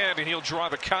the other end, and he'll draw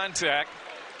the contact.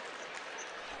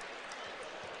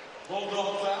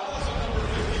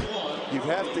 You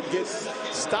have to get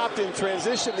stopped in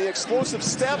transition. The explosive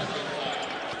step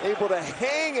able to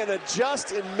hang and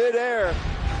adjust in midair.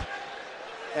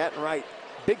 At right,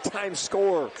 big time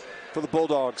score for the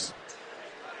Bulldogs.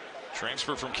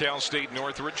 Transfer from Cal State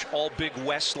Northridge, all Big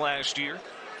West last year.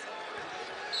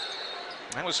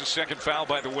 That was the second foul,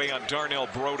 by the way, on Darnell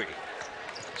Brody.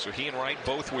 So he and Wright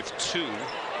both with 2.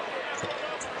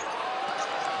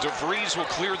 DeVries will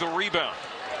clear the rebound.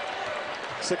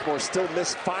 Sycamores still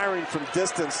misfiring from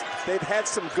distance. They've had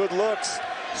some good looks.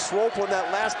 Swope on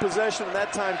that last possession, and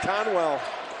that time Conwell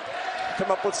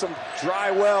come up with some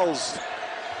dry wells.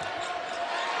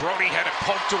 Brody had it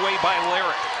poked away by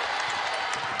Larry.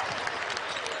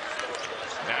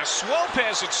 Now Swope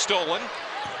has it stolen.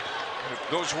 It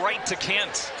goes right to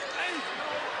Kent.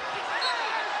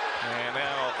 And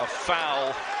now a foul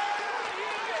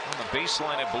on the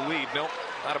baseline, I believe. Nope,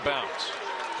 out of bounds.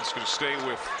 It's going to stay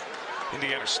with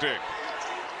Indiana State.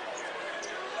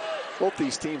 Both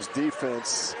these teams'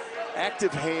 defense,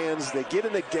 active hands. They get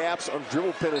in the gaps on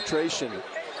dribble penetration.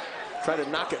 Try to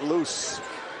knock it loose.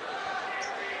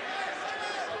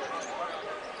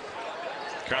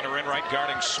 Connor Enright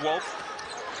guarding Swope.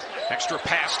 Extra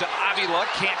pass to Avila.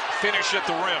 Can't finish at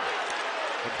the rim.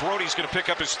 But Brody's going to pick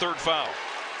up his 3rd foul.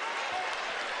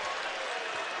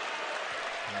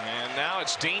 And now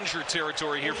it's danger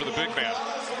territory here for the big man.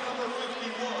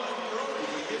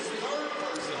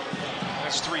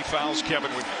 That's 3 fouls,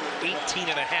 Kevin, with 18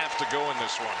 and a half to go in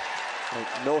this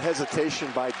one. No hesitation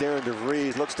by Darren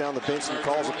DeVries. Looks down the bench and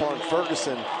calls upon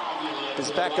Ferguson,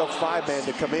 his backup 5-man,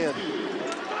 to come in.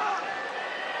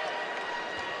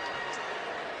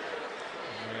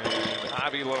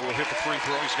 Avila will hit the free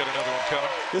throw. He's got another one coming.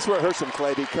 This is where it hurts him,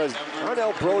 Clay, because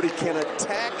Darnell Brody can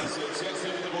attack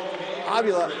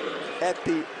Avila at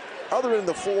the other end of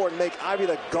the floor and make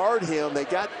Avila guard him. They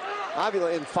got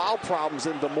Avila in foul problems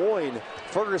in Des Moines.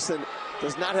 Ferguson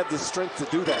does not have the strength to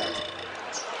do that.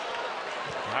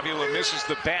 Avila misses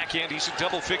the back end. He's in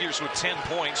double figures with 10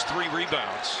 points, 3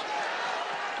 rebounds.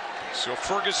 So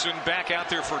Ferguson back out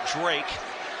there for Drake.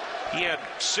 He had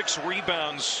 6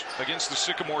 rebounds against the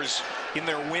Sycamores in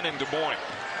their win in Des Moines.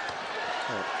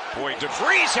 Boy,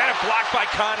 DeVries had it blocked by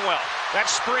Conwell. That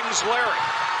springs Larry.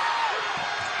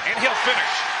 And he'll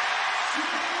finish.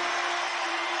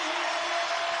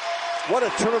 What a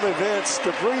turn of events.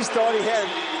 DeVries thought he had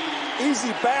an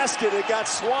easy basket. It got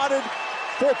swatted.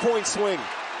 4-point swing.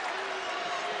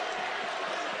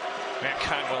 Man,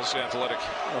 Conwell's athletic.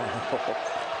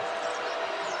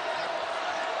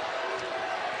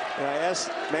 And I asked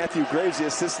Matthew Graves, the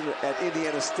assistant at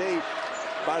Indiana State,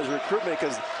 about his recruitment,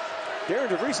 because Darren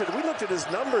DeVries said, we looked at his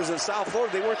numbers in South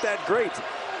Florida. They weren't that great.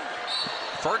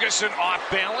 Ferguson off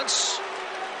balance.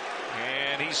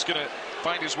 And he's going to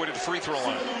find his way to the free throw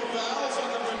line.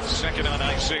 Second on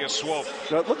Isaiah Swope.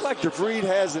 Now, it looked like DeVries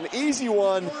has an easy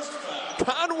one.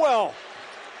 Conwell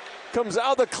comes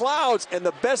out of the clouds, and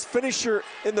the best finisher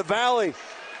in the Valley,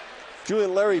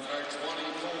 Julian Larry,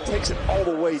 takes it all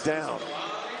the way down.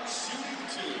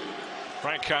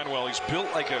 Frank Conwell, he's built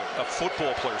like a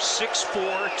football player.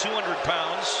 6'4", 200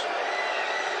 pounds,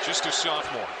 just a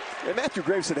sophomore. And Matthew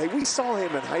Graves said, hey, we saw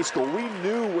him in high school. We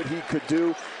knew what he could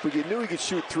do. We knew he could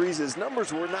shoot threes. His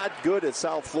numbers were not good at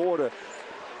South Florida.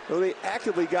 So they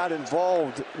actively got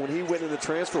involved when he went in the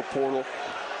transfer portal.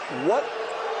 What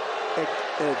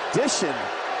an addition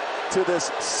to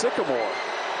this Sycamore.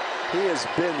 He has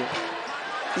been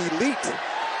elite.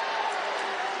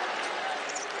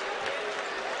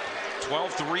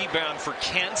 12th rebound for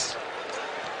Kent.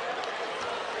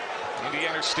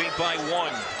 Indiana State by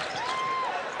 1.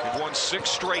 They've won 6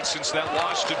 straight since that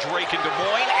loss to Drake in Des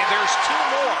Moines, and there's 2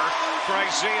 more for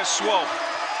Isaiah Swope.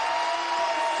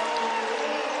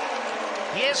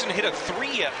 He hasn't hit a 3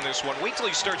 yet in this one. Wait till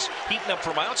he starts heating up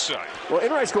from outside. Well,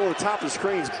 Enright's going to the top of the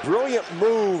screens. Brilliant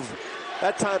move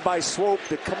that time by Swope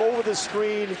to come over the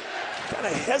screen, kind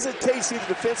of hesitate, see the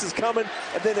defense is coming,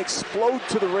 and then explode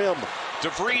to the rim.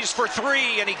 DeVries for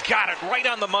 3, and he got it right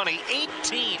on the money.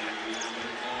 18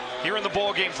 here in the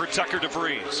ball game for Tucker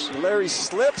DeVries. Larry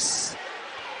slips.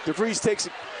 DeVries takes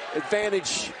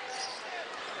advantage.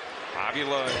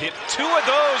 Avila hit 2 of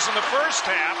those in the first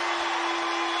half.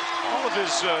 All of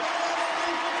his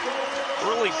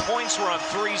early points were on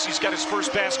 3s. He's got his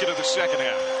first basket of the second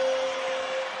half.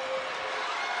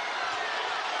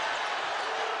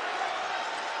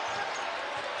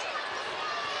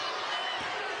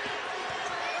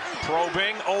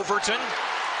 Probing, Overton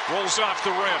rolls off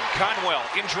the rim. Conwell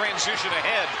in transition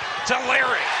ahead to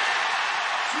Larry.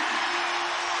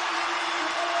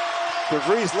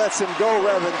 DeVries lets him go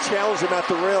rather than challenge him at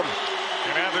the rim.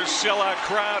 And now there's sellout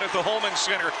crowd at the Holman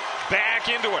Center. Back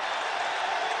into it.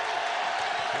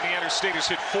 Indiana State has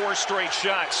hit 4 straight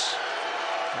shots.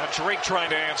 Now Drake trying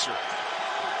to answer.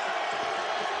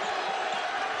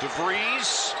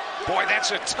 DeVries. Boy, that's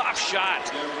a tough shot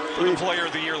for the player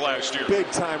of the year last year.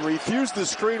 Big time. Refused the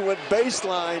screen, went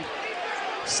baseline.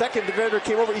 Second defender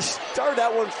came over. He started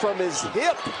that one from his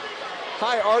hip.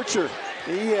 High archer.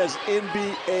 He has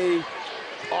NBA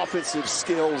offensive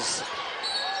skills.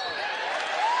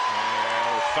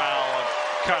 And foul on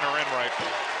Connor Enright.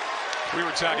 We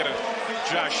were talking to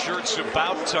Josh Schertz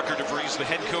about Tucker DeVries. The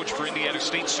head coach for Indiana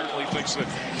State certainly thinks that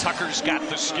Tucker's got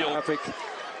the skill.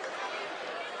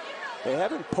 They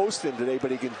haven't posted him today, but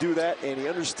he can do that, and he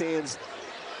understands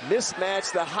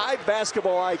mismatch, the high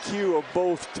basketball IQ of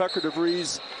both Tucker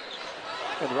DeVries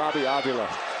and Robbie Avila.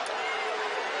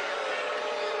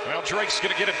 Well, Drake's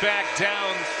going to get it back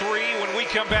down 3 when we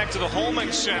come back to the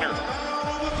Holman Center.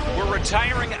 We're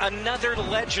retiring another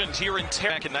legend here in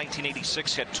Terre. Back in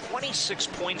 1986, had 26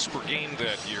 points per game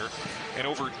that year and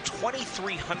over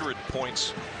 2,300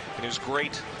 points in his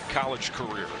great college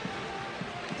career.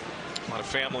 A lot of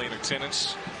family in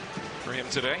attendance for him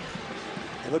today.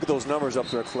 And look at those numbers up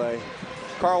there, Clay.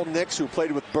 Carl Nix, who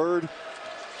played with Bird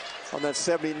on that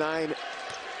 79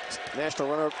 national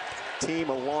runner-up team,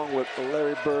 along with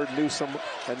Larry Bird, Newsom,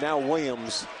 and now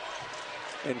Williams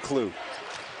and Clue.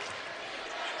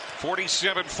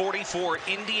 47-44,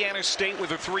 Indiana State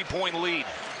with a 3-point lead.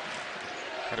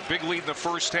 Had a big lead in the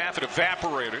first half. It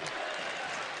evaporated.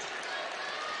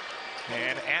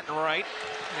 And Attenwright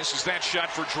misses that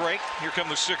shot for Drake. Here come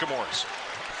the Sycamores.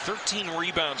 13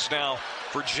 rebounds now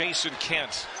for Jason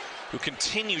Kent, who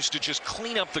continues to just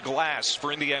clean up the glass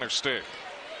for Indiana State.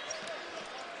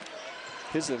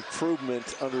 His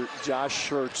improvement under Josh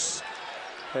Schertz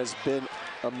has been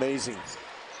amazing.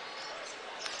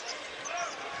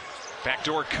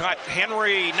 Backdoor cut.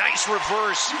 Henry, nice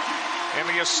reverse. And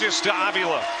the assist to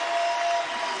Avila.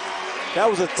 That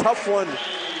was a tough one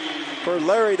for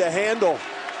Larry to handle.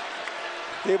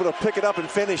 Able to pick it up and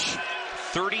finish.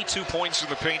 32 points in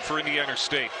the paint for Indiana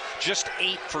State. Just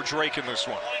 8 for Drake in this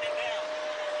one.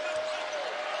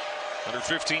 Under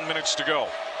 15 minutes to go.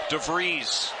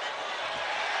 DeVries.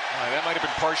 That might have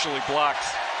been partially blocked.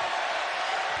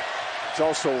 It's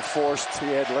also forced. He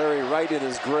had Larry right in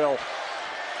his grill.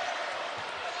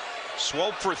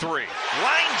 Swope for 3. Line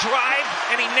drive,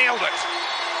 and he nailed it.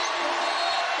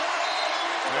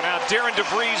 And now Darren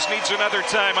DeVries needs another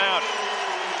timeout.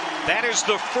 That is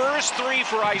the first 3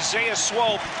 for Isaiah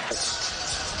Swope.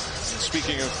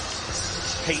 Speaking of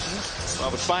Peyton,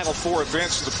 the Final 4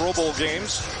 advance to the Pro Bowl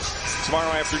games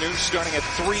tomorrow afternoon, starting at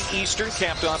 3 Eastern,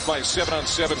 capped off by a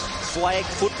 7-on-7 flag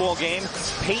football game.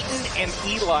 Peyton and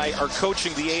Eli are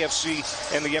coaching the AFC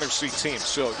and the NFC teams.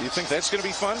 So do you think that's going to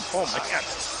be fun? Oh, my God.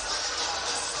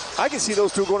 I can see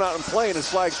those two going out and playing as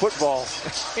flag football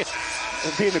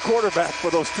and being the quarterback for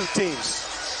those two teams.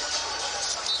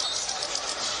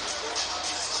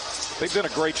 They've done a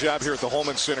great job here at the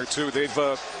Holman Center, too. They've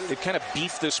kind of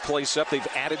beefed this place up. They've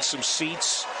added some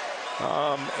seats.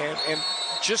 And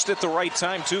just at the right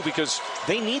time, too, because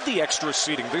they need the extra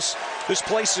seating. This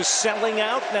place is selling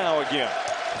out now again.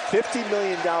 $50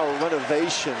 million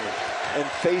renovation and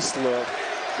facelift.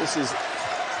 This is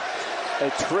a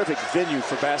terrific venue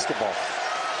for basketball.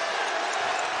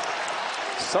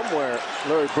 Somewhere,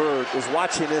 Larry Bird is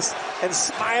watching this and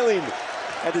smiling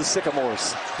at the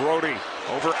Sycamores. Brody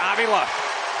over Avila.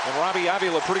 And Robbie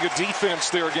Avila, pretty good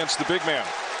defense there against the big man.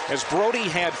 As Brody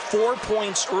had 4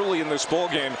 points early in this ball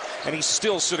game, and he's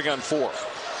still sitting on 4.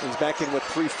 He's back in with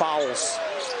 3 fouls.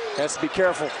 Has to be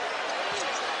careful.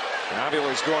 And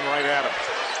Avila's going right at him.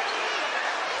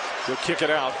 He'll kick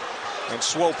it out, and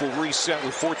Swope will reset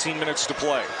with 14 minutes to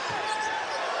play.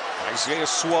 Isaiah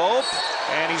Swope,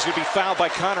 and he's going to be fouled by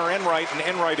Connor Enright, and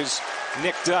Enright is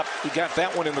nicked up. He got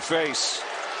that one in the face.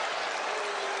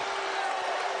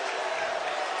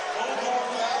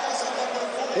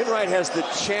 Enright has the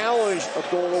challenge of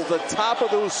going over the top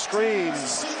of those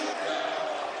screens.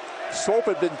 Swope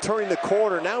had been turning the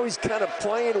corner. Now he's kind of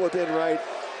playing with Enright.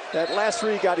 That last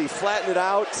 3 he flattened it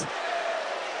out.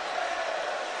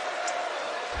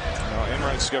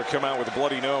 Enright's got to come out with a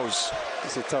bloody nose.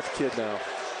 He's a tough kid now.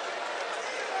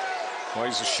 Well,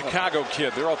 he's a Chicago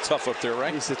kid. They're all tough up there,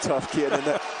 right? He's a tough kid.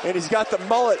 And he's got the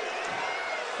mullet.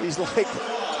 He's like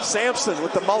Samson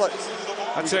with the mullet.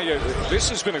 I tell you, this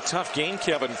has been a tough game,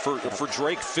 Kevin, for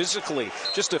Drake physically.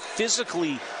 Just a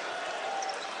physically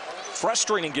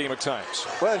frustrating game at times.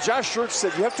 Well, Josh Schertz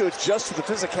said you have to adjust to the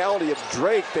physicality of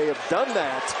Drake. They have done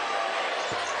that.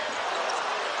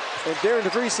 And Darren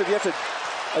DeVries said you have to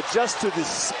adjust to the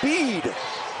speed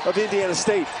of Indiana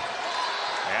State.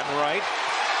 And right.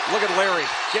 Look at Larry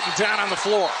getting down on the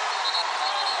floor.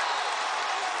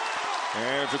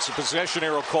 And if it's a possession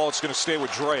arrow call, it's going to stay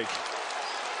with Drake.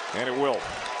 And it will.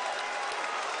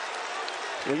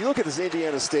 When you look at this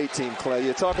Indiana State team, Clay,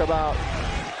 you talk about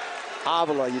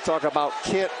Avila, you talk about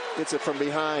Kent gets it from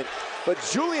behind. But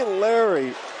Julian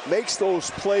Larry makes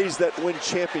those plays that win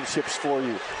championships for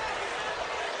you.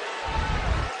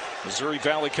 Missouri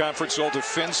Valley Conference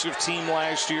all-defensive team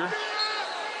last year.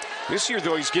 This year,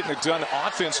 though, he's getting it done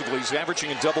offensively. He's averaging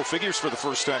in double figures for the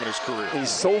first time in his career. He's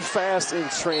so fast in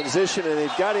transition, and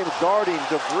they've got him guarding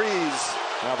DeVries.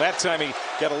 Now, that time he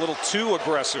got a little too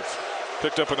aggressive.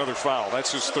 Picked up another foul.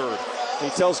 That's his third. He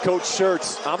tells Coach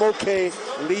Schertz, I'm okay,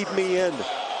 lead me in.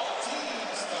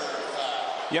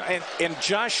 Yeah, and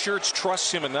Josh Schertz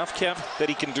trusts him enough, Kev, that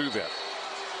he can do that.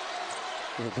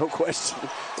 No question.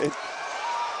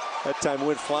 That time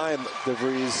went flying,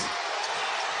 DeVries.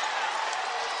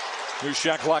 New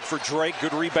shot clock for Drake.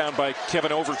 Good rebound by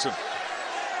Kevin Overton.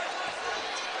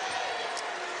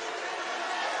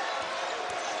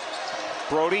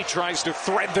 Brody tries to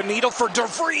thread the needle for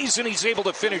DeVries, and he's able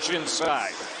to finish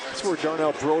inside. That's where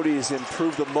Darnell Brody has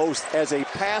improved the most as a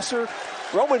passer.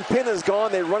 Roman Penn is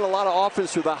gone. They run a lot of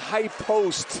offense through the high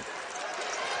post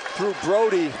through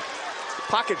Brody.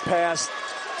 Pocket pass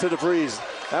to DeVries.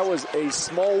 That was a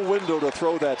small window to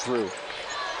throw that through.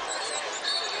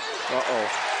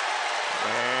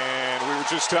 And we were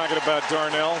just talking about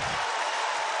Darnell.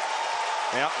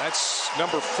 Yeah, that's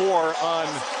number 4 on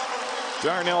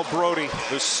Darnell Brody,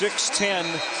 the 6'10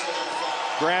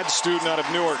 grad student out of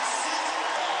Newark.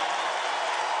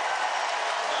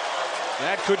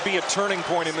 That could be a turning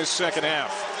point in this second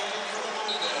half.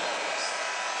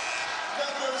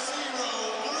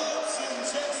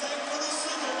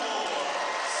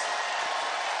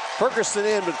 Ferguson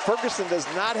in, but Ferguson does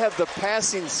not have the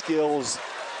passing skills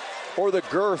or the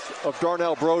girth of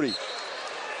Darnell Brody.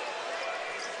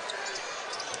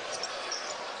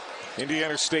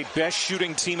 Indiana State, best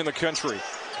shooting team in the country.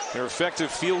 Their effective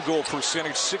field goal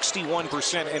percentage,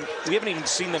 61%, and we haven't even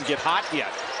seen them get hot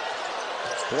yet.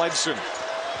 Bledson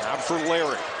out for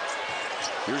Larry.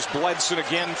 Here's Bledson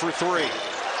again for 3.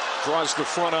 Draws the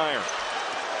front iron.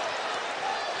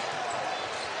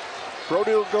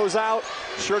 Brody goes out.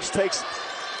 Schertz takes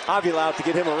Avila out to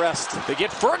get him a rest. They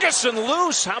get Ferguson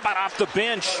loose. How about off the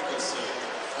bench?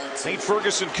 Nate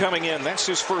Ferguson coming in. That's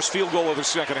his first field goal of the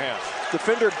second half.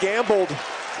 Defender gambled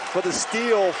for the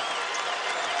steal.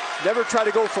 Never tried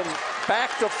to go from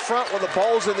back to front when the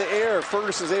ball's in the air.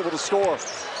 Ferguson's able to score.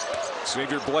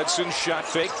 Xavier Bledson, shot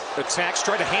fake, attacks,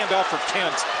 tried to hand off for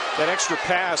Kent. That extra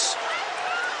pass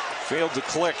failed to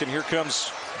click, and here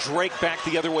comes Drake back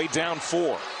the other way, down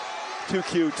 4. Too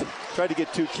cute. Tried to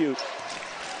get too cute.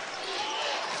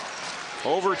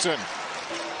 Overton.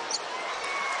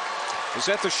 Is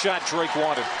that the shot Drake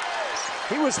wanted?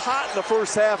 He was hot in the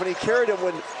first half, and he carried him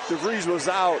when DeVries was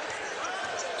out.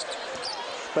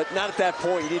 But not at that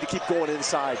point. You need to keep going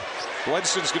inside.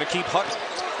 Bledson's going to keep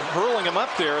hurling him up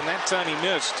there, and that time he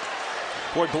missed.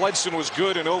 Boy, Bledson was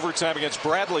good in overtime against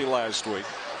Bradley last week.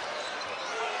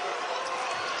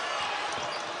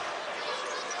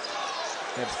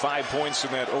 Had 5 points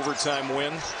in that overtime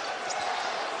win.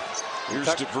 Here's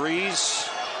DeVries.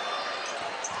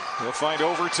 He'll find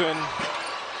Overton.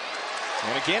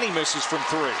 And again, he misses from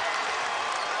 3.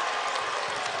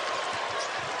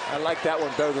 I like that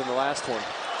one better than the last one.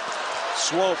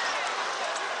 Swope.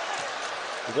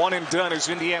 One and done is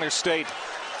Indiana State.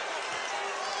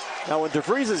 Now, when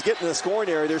DeVries is getting the scoring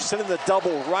area, they're sending the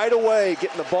double right away,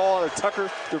 getting the ball out of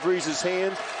Tucker DeVries'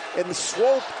 hand. And the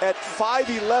Swope at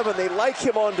 5'11", they like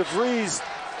him on DeVries.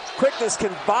 Quickness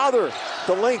can bother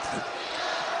the length.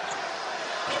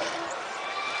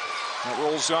 That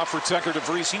rolls off for Tucker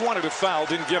DeVries. He wanted a foul,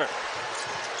 didn't get it.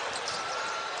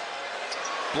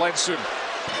 Bledson.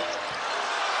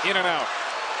 In and out.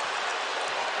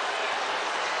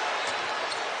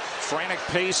 Frantic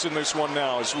pace in this one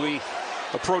now as we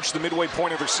approach the midway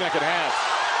point of the second half.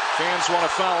 Fans want a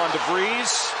foul on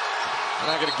DeVries. They're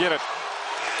not going to get it.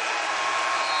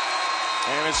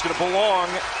 And it's going to belong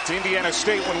to Indiana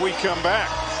State when we come back.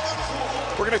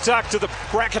 We're going to talk to the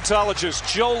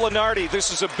bracketologist, Joe Lunardi.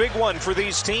 This is a big one for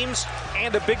these teams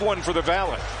and a big one for the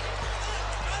Valley.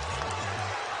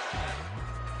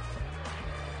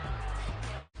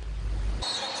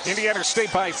 Indiana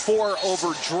State by 4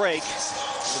 over Drake.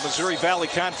 The Missouri Valley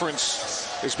Conference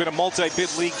has been a multi-bid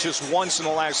league just once in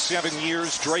the last 7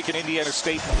 years. Drake and Indiana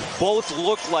State both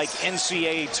look like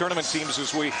NCAA tournament teams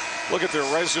as we look at their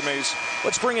resumes.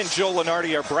 Let's bring in Joe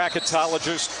Lunardi, our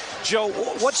bracketologist. Joe,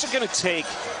 what's it going to take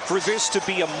for this to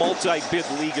be a multi-bid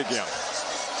league again?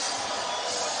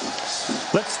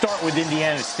 Let's start with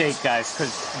Indiana State, guys,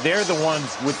 because they're the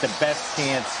ones with the best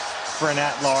chance for an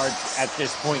at-large. At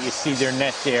this point, you see their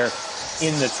net there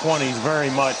in the 20s,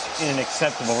 very much in an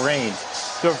acceptable range.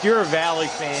 So if you're a Valley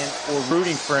fan or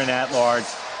rooting for an at-large,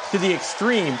 to the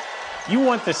extreme, you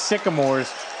want the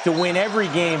Sycamores to win every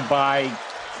game by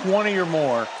 20 or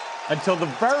more until the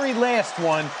very last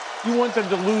one. You want them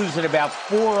to lose in about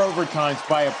 4 overtimes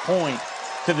by a point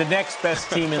to the next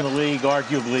best team in the league,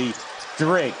 arguably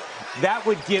Drake. That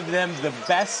would give them the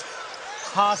best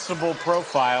possible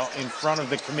profile in front of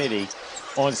the committee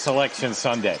on Selection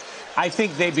Sunday. I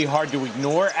think they'd be hard to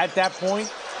ignore at that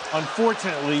point.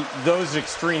 Unfortunately, those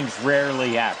extremes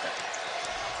rarely happen.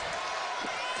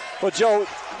 Well, Joe,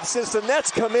 since the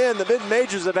Nets come in, the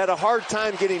mid-majors have had a hard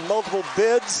time getting multiple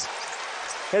bids.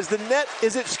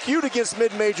 Is it skewed against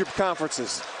mid-major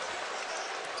conferences?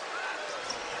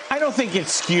 I don't think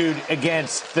it's skewed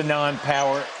against the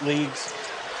non-power leagues.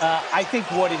 I think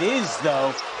what it is,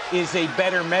 though, is a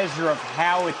better measure of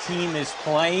how a team is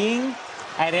playing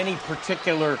at any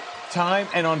particular time.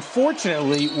 And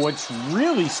unfortunately, what's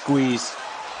really squeezed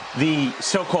the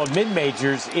so-called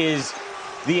mid-majors is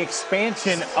the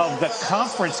expansion of the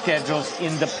conference schedules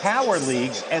in the power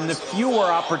leagues and the fewer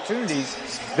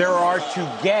opportunities there are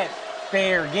to get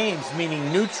fair games,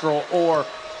 meaning neutral or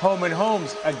home and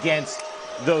homes against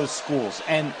those schools.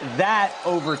 And that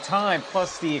over time,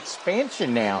 plus the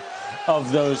expansion now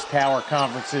of those power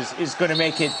conferences, is going to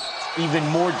make it even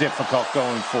more difficult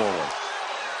going forward.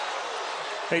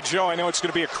 Hey, Joe, I know it's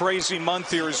going to be a crazy month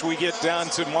here as we get down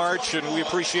to March, and we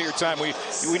appreciate your time. We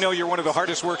know you're one of the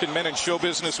hardest working men in show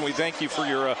business, and we thank you for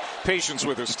your patience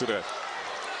with us today.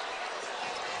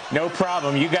 No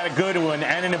problem. You got a good one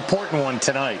and an important one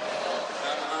tonight.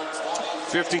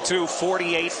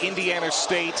 52-48, Indiana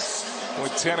State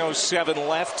with 10:07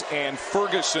 left, and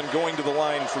Ferguson going to the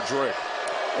line for Drake.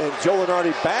 And Joe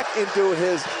Lenardi back into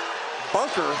his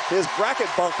bunker, his bracket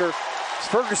bunker.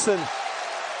 Ferguson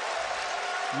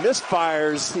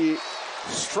misfires. He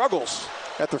struggles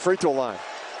at the free throw line.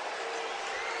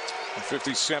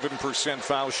 57%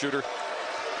 foul shooter.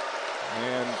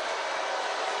 And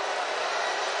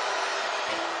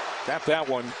got that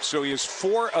one. So he is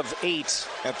 4 of 8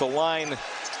 at the line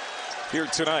here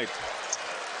tonight.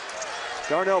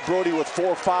 Darnell Brody with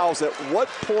 4 fouls. At what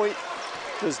point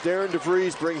does Darren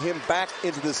DeVries bring him back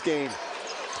into this game?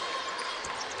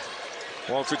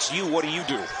 Well, if it's you, what do you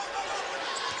do?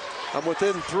 I'm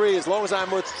within 3. As long as I'm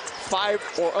with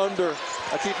 5 or under,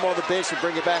 I keep him on the bench and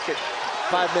bring it back at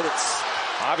 5 minutes.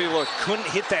 Avila couldn't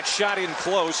hit that shot in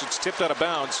close. It's tipped out of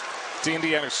bounds to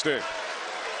Indiana State.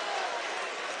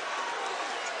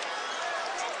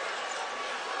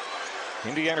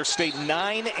 Indiana State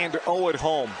 9-0 at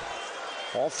home.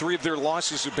 All 3 of their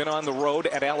losses have been on the road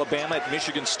at Alabama, at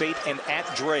Michigan State, and at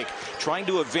Drake, trying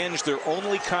to avenge their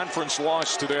only conference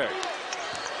loss today.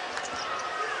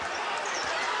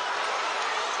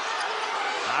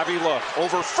 Avila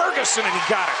over Ferguson, and he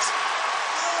got it.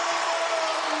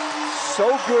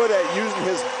 So good at using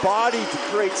his body to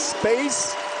create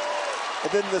space.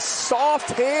 And then the soft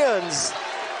hands,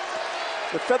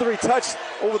 the feathery touch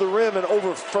over the rim and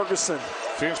over Ferguson.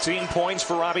 15 points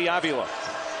for Robbie Avila.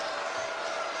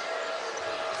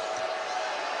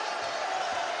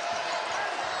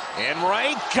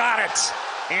 Enright got it.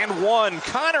 And one.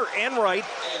 Connor Enright,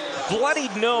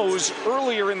 bloodied nose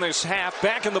earlier in this half,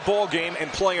 back in the ball game and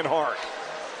playing hard.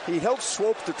 He helped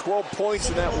Swope to 12 points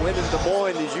in that win in Des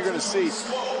Moines, as you're going to see.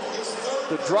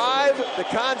 The drive, the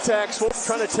contact, Swope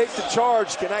trying to take the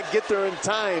charge, cannot get there in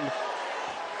time.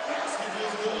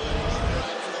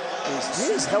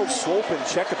 He has held Swope in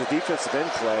check at the defensive end,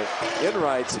 Clay.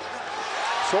 Enright,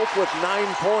 Swope with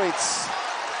 9 points.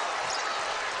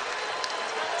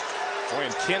 Boy,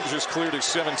 and Kent just cleared his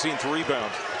 17th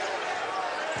rebound.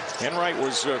 Enright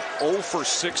was 0 for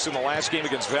 6 in the last game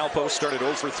against Valpo. Started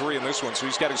 0 for 3 in this one, so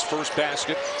he's got his first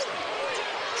basket.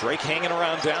 Drake hanging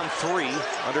around down 3.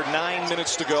 Under 9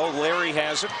 minutes to go. Larry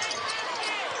has it.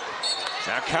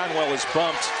 Now Conwell is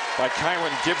bumped by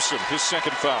Kyron Gibson, his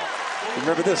second foul.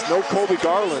 Remember this, no Kobe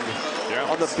Garland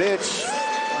on the bench.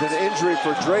 An injury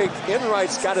for Drake.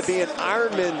 Enright's got to be an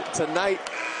Ironman tonight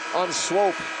on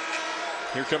Swope.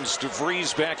 Here comes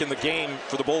DeVries back in the game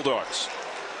for the Bulldogs.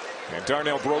 And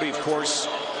Darnell Brody, of course,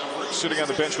 sitting on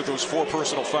the bench with those 4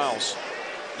 personal fouls.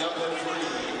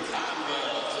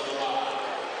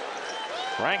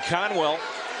 Ryan Conwell,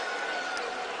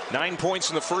 9 points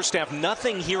in the first half.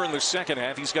 Nothing here in the second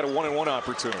half. He's got a 1-and-1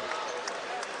 opportunity.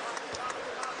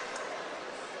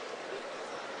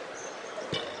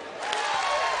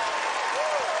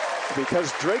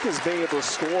 Because Drake has been able to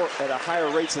score at a higher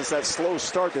rate since that slow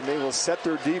start, then they will set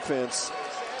their defense.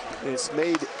 And it's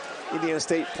made Indiana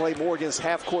State play more against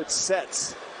half-court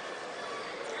sets.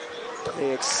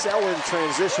 They excel in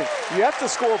transition. You have to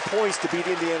score points to beat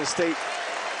Indiana State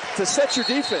to set your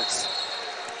defense.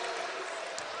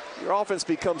 Your offense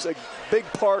becomes a big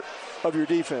part of your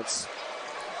defense.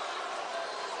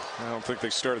 I don't think they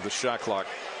started the shot clock.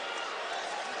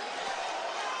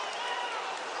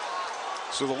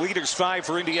 So the leader's 5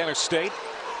 for Indiana State.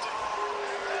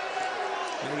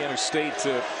 Indiana State,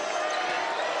 a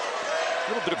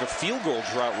little bit of a field goal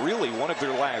drought, really. One of their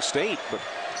last 8, but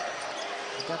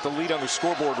got the lead on the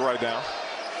scoreboard right now.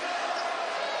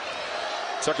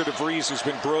 Tucker DeVries has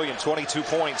been brilliant, 22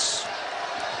 points.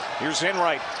 Here's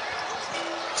Enright.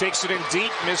 Takes it in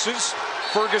deep, misses.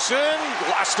 Ferguson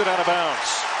lost it out of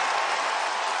bounds.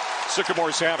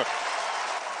 Sycamores have it.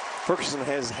 Ferguson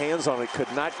has hands on it,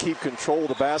 could not keep control of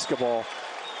the basketball.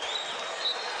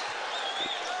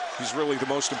 He's really the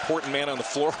most important man on the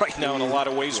floor right now in a lot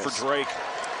of ways for Drake.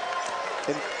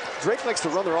 And Drake likes to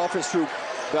run their offense through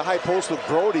the high post with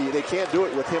Brody. They can't do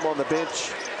it with him on the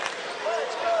bench.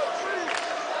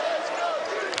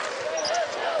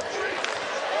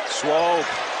 Swope,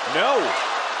 no.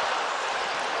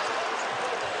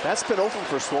 That's been open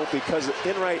for Swope because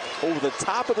Enright over the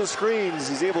top of the screens,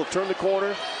 he's able to turn the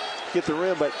corner, get the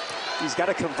rim, but he's got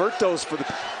to convert those for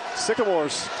the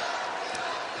Sycamores.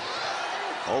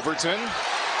 Overton,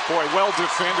 boy, well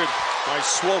defended by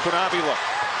Swope and Avila.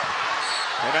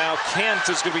 And now Kent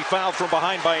is going to be fouled from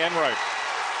behind by Enright.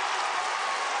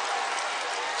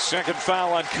 Second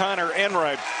foul on Connor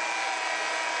Enright.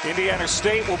 Indiana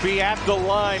State will be at the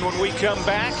line when we come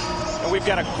back. And we've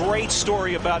got a great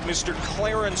story about Mr.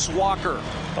 Clarence Walker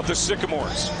of the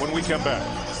Sycamores when we come back.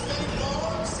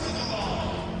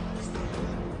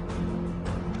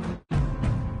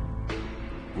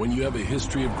 When you have a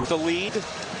history of the lead,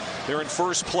 they're in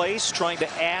first place, trying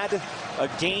to add a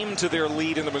game to their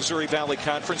lead in the Missouri Valley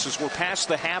Conference as we're past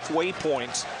the halfway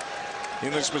point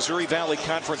in this Missouri Valley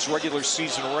Conference regular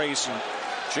season race, and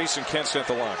Jason Kent's at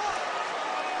the line.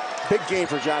 Big game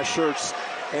for Josh Schertz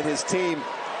and his team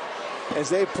as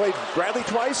they've played Bradley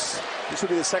twice. This will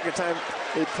be the second time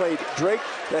they played Drake.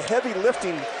 The heavy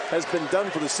lifting has been done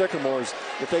for the Sycamores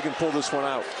if they can pull this one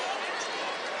out.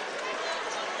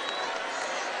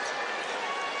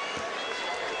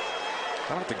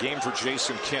 How about the game for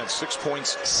Jason Kent? 6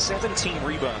 points, 17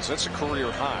 rebounds. That's a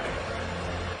career high.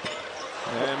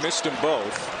 And missed them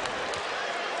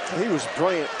both. He was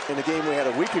brilliant in the game we had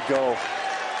a week ago.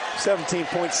 17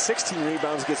 points, 16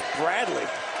 rebounds against Bradley.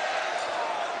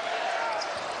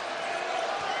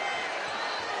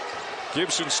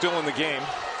 Gibson still in the game.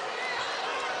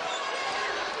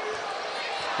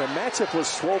 The matchup with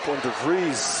Swope and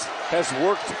DeVries has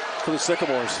worked for the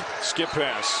Sycamores. Skip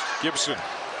pass. Gibson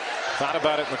thought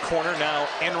about it in the corner. Now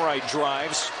Enright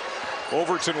drives.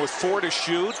 Overton with 4 to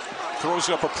shoot. Throws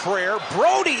up a prayer.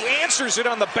 Brody answers it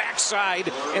on the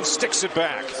backside and sticks it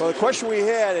back. Well, the question we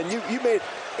had, and you made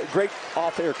a great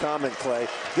off-air comment, Clay.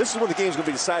 This is when the game's going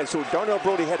to be decided. So Darnell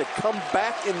Brody had to come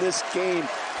back in this game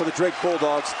for the Drake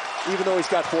Bulldogs, even though he's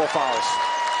got 4 fouls.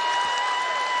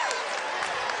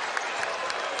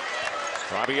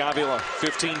 Robbie Avila,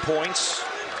 15 points.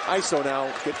 ISO now,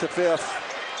 get to 5th.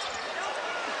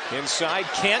 Inside,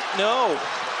 Kent, no.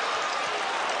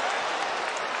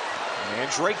 And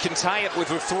Drake can tie it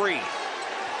with a 3.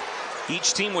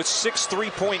 Each team with 6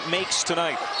 3-point makes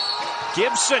tonight.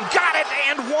 Gibson got it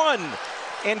and 1.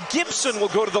 And Gibson will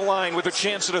go to the line with a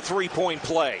chance at a 3-point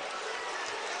play.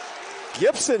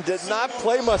 Gibson did not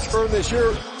play much early this year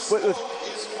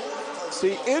with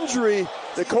the injury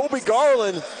to Kobe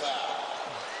Garland.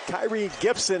 Kyrie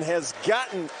Gibson has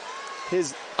gotten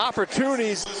his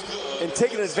opportunities and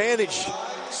taken advantage.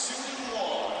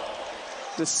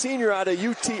 The senior out of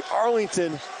UT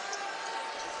Arlington. And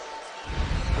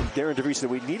Darren DeVries said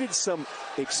we needed some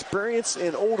experience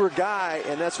and older guy,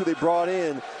 and that's who they brought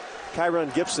in,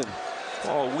 Kyron Gibson.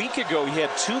 Oh, a week ago, he had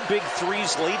 2 big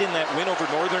threes late in that win over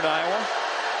Northern Iowa.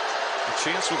 A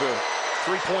chance with a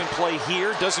 3-point play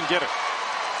here, doesn't get it.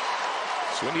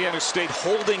 So Indiana State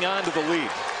holding on to the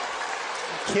lead.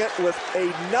 Kent with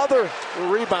another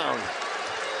rebound.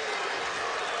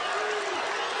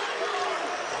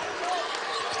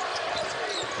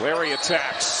 Larry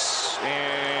attacks,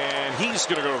 and he's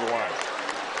going to go to the line.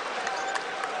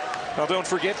 Now, don't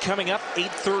forget, coming up,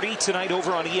 8:30 tonight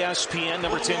over on ESPN.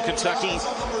 Number 10, Kentucky.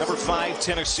 Number 5,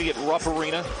 Tennessee at Rupp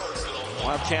Arena.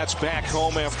 Wildcats back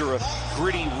home after a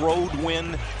gritty road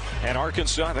win at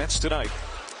Arkansas. That's tonight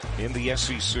in the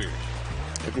SEC.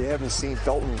 If you haven't seen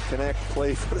Dalton Connect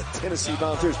play for the Tennessee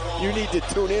Volunteers, you need to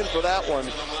tune in for that one.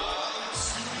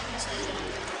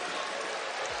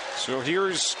 So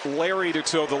here's Larry to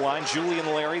toe the line. Julian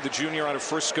Larry, the junior out of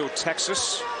Frisco,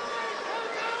 Texas.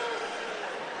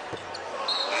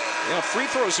 You know, free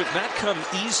throws have not come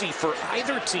easy for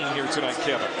either team here tonight,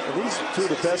 Kevin. And these are two of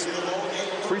the best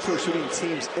free throw shooting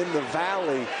teams in the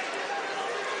Valley.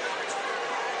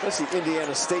 Let's see,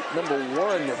 Indiana State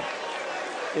 #1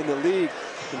 in the league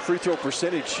in free throw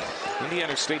percentage.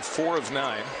 Indiana State 4 of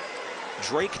 9.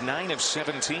 Drake 9 of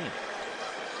 17.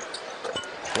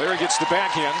 Larry gets the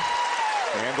backhand,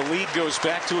 and the lead goes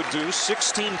back to a deuce.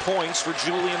 16 points for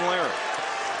Julian Larry.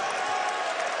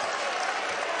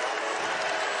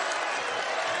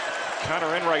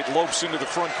 Connor Enright lopes into the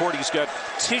front court. He's got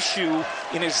tissue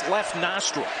in his left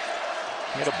nostril.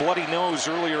 He had a bloody nose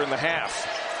earlier in the half.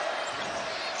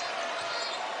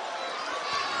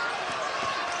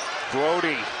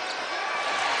 Brody.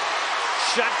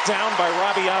 Shot down by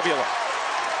Robbie Avila.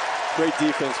 Great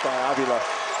defense by Avila.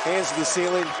 Hands to the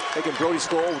ceiling, making Brody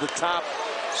score over the top.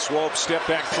 Swope, step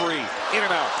back three. In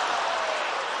and out.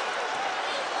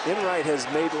 Enright has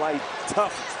made life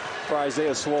tough for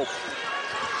Isaiah Swope.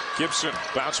 Gibson,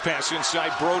 bounce pass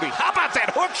inside Brody. How about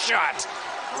that hook shot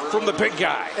from the big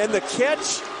guy? And the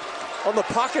catch on the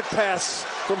pocket pass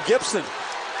from Gibson.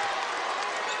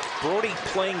 Brody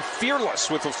playing fearless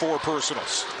with the 4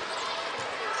 personals.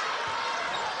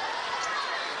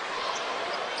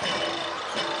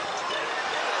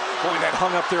 Boy, that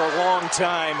hung up there a long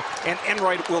time, and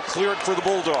Enright will clear it for the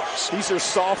Bulldogs. These are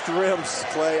soft rims,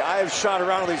 Clay. I have shot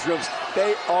around on these rims.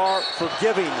 They are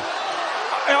forgiving.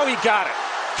 Oh, he got it.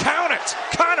 Count it.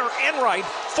 Connor Enright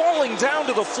falling down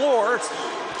to the floor.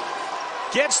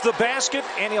 Gets the basket,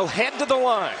 and he'll head to the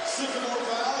line.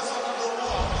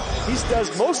 He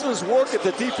does most of his work at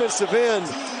the defensive end.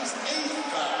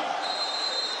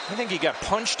 I think he got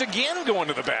punched again going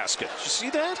to the basket. Did you see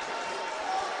that?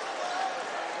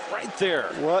 Right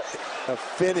there. What a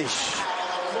finish.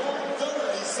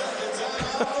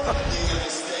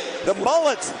 The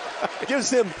mullet gives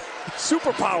him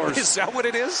superpowers. Is that what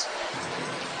it is?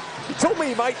 He told me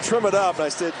he might trim it up. And I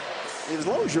said, as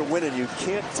long as you're winning, you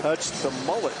can't touch the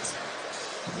mullet.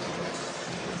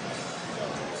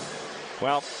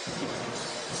 Well,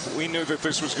 we knew that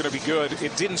this was going to be good.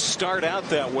 It didn't start out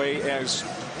that way, as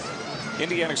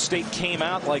Indiana State came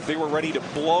out like they were ready to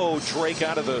blow Drake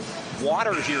out of the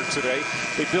water here today.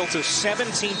 They built a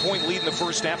 17-point lead in the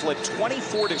first half, led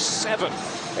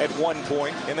 24-7 at one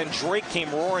point, and then Drake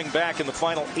came roaring back in the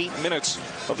final 8 minutes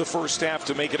of the first half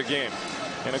to make it a game.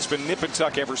 And it's been nip and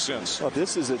tuck ever since. Well,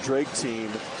 this is a Drake team.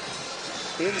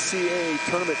 NCAA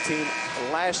tournament team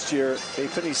last year. They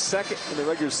finished second in the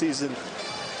regular season.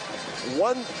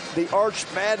 Won the Arch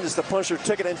Madness, the punch their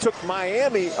ticket, and took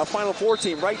Miami, a Final Four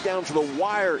team, right down to the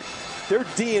wire. Their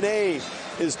DNA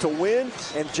is to win,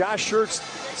 and Josh Schertz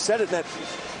said it in that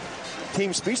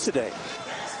team speech today.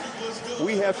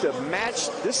 We have to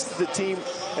match. This is the team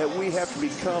that we have to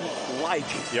become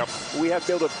like. Yep. We have to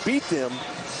be able to beat them.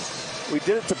 We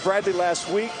did it to Bradley last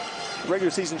week,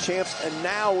 regular season champs, and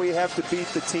now we have to beat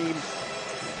the team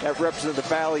that represented the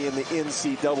Valley in the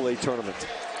NCAA tournament.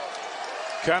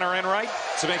 Connor Enright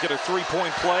to make it a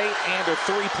 3-point play and a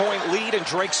 3-point lead, and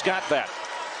Drake's got that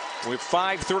with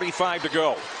 5:35 to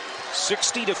go.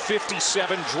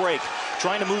 60-57 Drake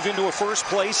trying to move into a first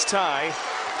place tie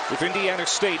with Indiana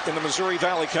State in the Missouri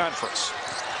Valley Conference.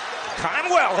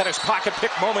 Conwell had his pocket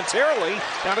pick momentarily.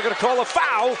 Now they're going to call a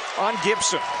foul on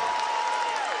Gibson.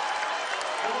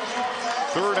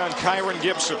 Third on Kyron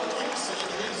Gibson.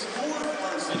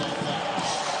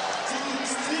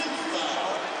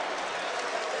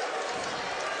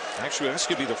 Actually, this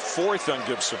could be the 4th on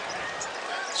Gibson.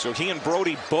 So he and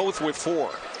Brody both with 4.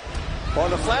 On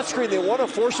the flat screen, they want to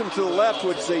force him to the left,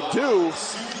 which they do.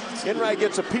 Enright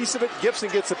gets a piece of it. Gibson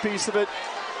gets a piece of it.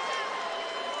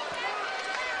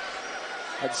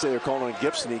 I'd say they're calling on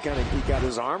Gibson. He got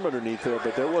his arm underneath there,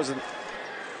 but there wasn't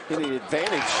any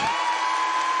advantage.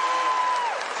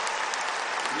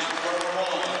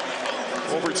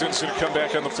 Overton's going to come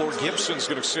back on the floor. Gibson's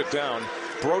going to sit down.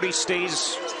 Brody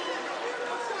stays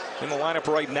in the lineup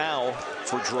right now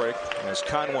for Drake, as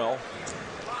Conwell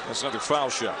has another foul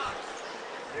shot.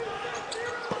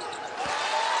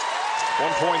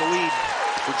 1-point lead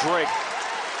for Drake.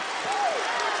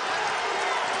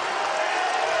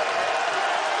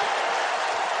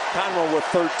 Conwell with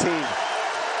 13.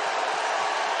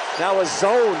 Now a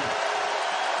zone.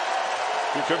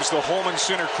 Here comes the Holman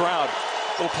Center crowd.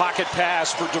 Little pocket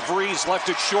pass for DeVries, left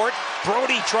it short.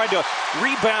 Brody tried to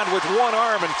rebound with one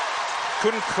arm and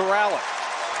couldn't corral it.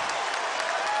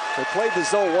 They played the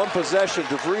zone one possession.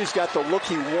 DeVries got the look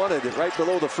he wanted, right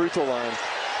below the free throw line.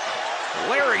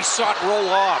 Larry saw it roll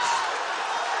off.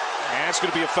 And it's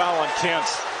going to be a foul on Kent.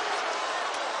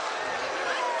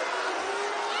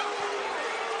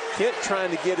 Kent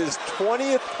trying to get his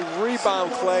 20th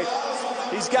rebound, Clay.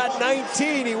 He's got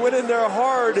 19. He went in there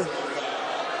hard.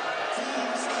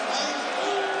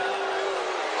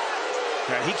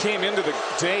 Yeah, he came into the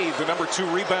day the number 2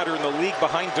 rebounder in the league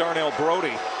behind Darnell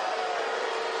Brody.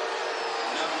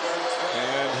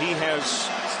 And he has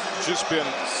just been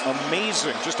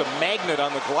amazing, just a magnet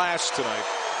on the glass tonight.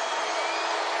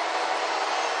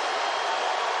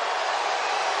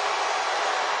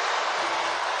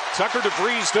 Tucker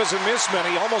DeVries doesn't miss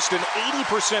many, almost an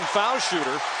 80% foul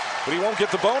shooter, but he won't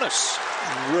get the bonus.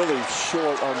 Really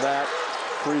short on that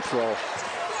free throw.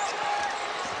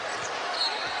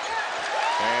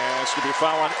 And it's going to be a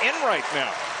foul on Enright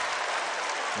now.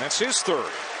 That's his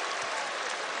 3rd.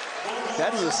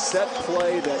 That is a set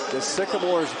play that the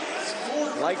Sycamores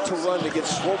like to run to get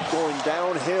Swope going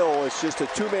downhill. It's just a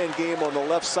 2-man game on the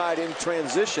left side in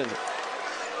transition.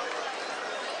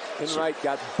 Enright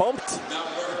got bumped,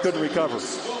 couldn't recover.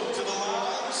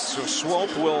 So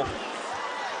Swope will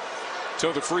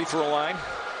toe the free throw line.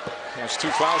 Has 2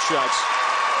 foul shots.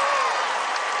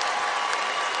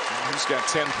 And he's got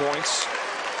 10 points.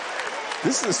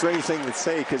 This is a strange thing to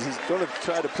say because he's going to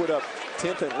try to put up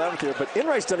 10th and 11th here, but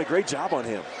Enright's done a great job on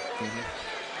him.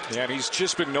 Yeah, and he's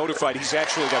just been notified he's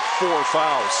actually got 4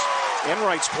 fouls.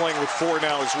 Enright's playing with 4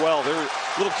 now as well. There was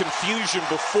a little confusion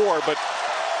before, but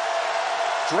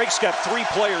Drake's got 3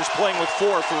 players playing with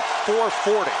 4 for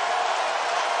 440.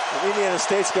 And Indiana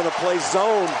State's going to play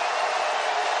zone.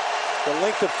 The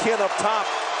length of Kent up top.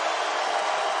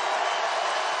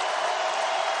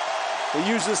 They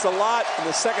use this a lot in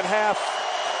the second half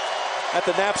at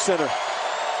the Knapp Center.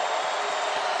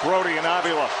 Brody and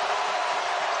Avila.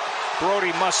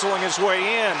 Brody muscling his way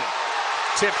in.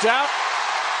 Tipped out.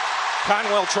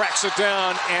 Conwell tracks it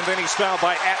down, and then he's fouled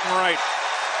by Attenwright.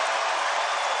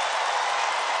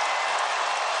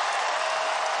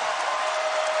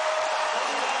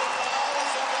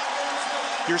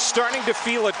 You're starting to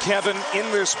feel it, Kevin,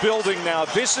 in this building now.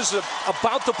 This is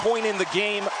about the point in the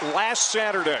game last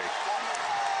Saturday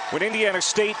when Indiana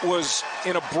State was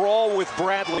in a brawl with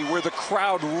Bradley, where the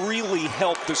crowd really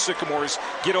helped the Sycamores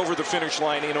get over the finish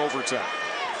line in overtime.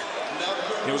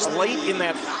 It was late in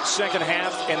that second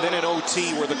half and then in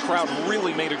OT where the crowd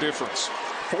really made a difference.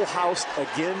 Full house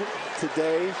again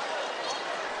today.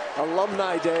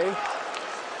 Alumni Day.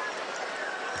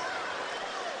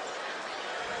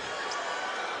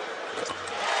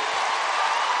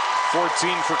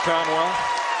 $14 for Conwell.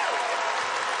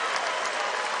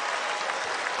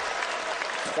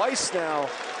 Twice now,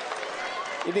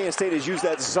 Indiana State has used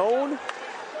that zone,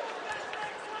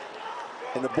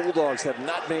 and the Bulldogs have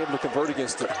not been able to convert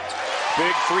against it.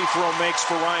 Big free throw makes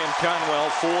for Ryan Conwell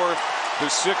for the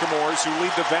Sycamores, who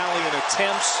lead the Valley in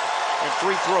attempts and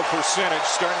free throw percentage,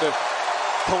 starting to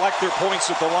collect their points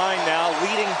at the line now,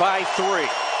 leading by 3.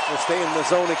 They'll stay in the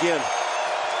zone again.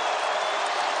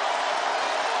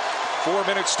 4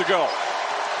 minutes to go.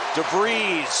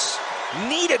 DeVries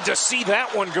needed to see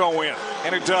that one go in,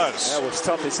 and it does. That was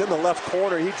tough. It's in the left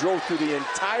corner. He drove through the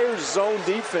entire zone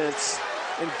defense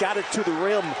and got it to the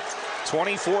rim.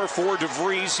 24 for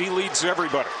DeVries. He leads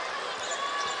everybody.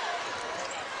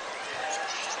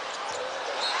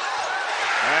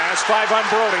 That's 5 on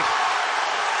Brody.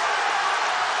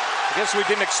 I guess we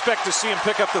didn't expect to see him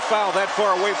pick up the foul that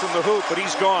far away from the hoop, but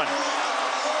he's gone.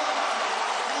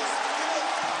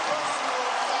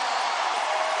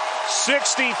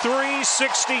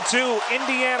 (63-62),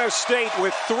 Indiana State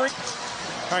with 3. All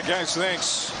right, guys,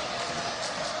 thanks.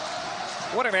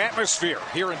 What an atmosphere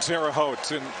here in Terre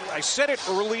Haute. And I said it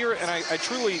earlier, and I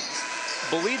truly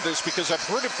believe this because I've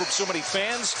heard it from so many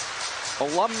fans,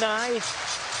 alumni,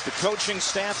 the coaching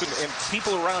staff, and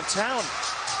people around town.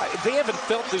 They haven't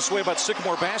felt this way about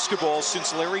Sycamore basketball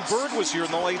since Larry Bird was here in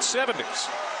the late 70s.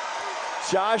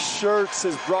 Josh Schertz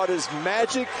has brought his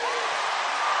magic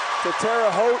to Terre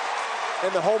Haute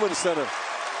and the Holman Center.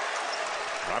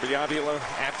 Robbie Avila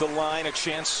at the line, a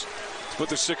chance to put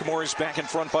the Sycamores back in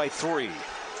front by 3.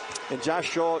 And Josh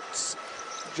Schertz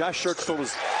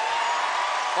was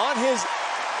on his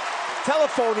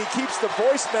telephone. He keeps the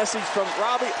voice message from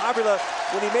Robbie Avila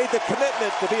when he made the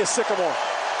commitment to be a Sycamore.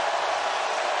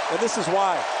 And this is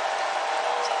why.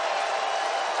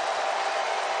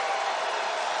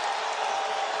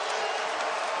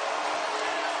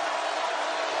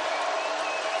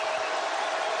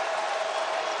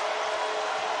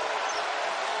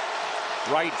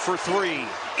 Right for 3,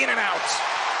 in and out.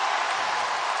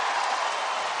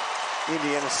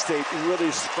 Indiana State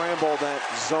really scrambled that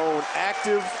zone.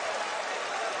 Active,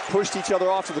 pushed each other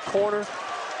off to the corner.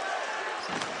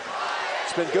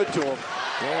 It's been good to them.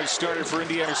 The only starter for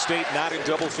Indiana State not in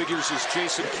double figures is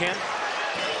Jason Kent.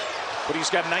 but he's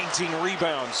got 19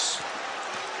 rebounds.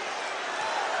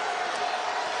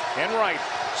 Enright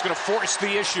is going to force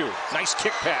the issue. Nice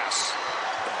kick pass.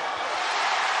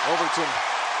 Overton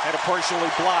had it partially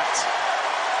blocked.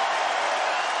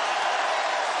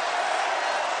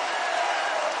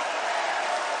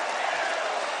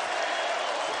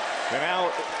 And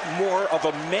now more of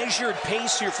a measured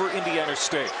pace here for Indiana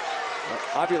State.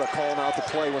 Avila calling out the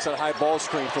play. Was that high ball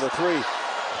screen for the three?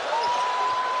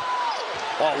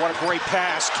 Oh, what a great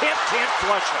pass. Kent can't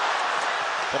flush it.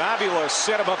 But Avila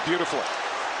set him up beautifully.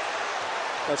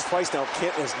 That's twice now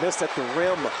Kent has missed at the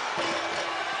rim.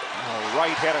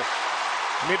 Wright had a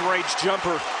mid-range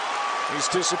jumper. He's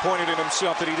disappointed in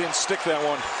himself that he didn't stick that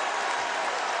one.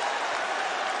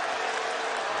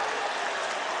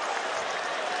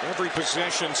 Every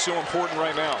possession so important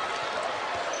right now.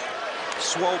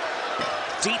 Swope,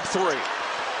 deep three.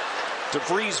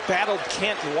 DeVries battled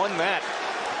Kent and won that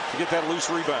to get that loose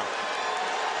rebound.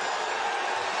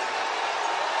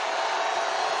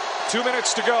 2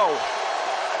 minutes to go.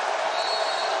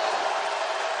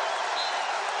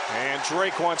 And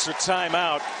Drake wants a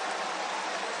timeout.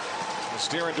 As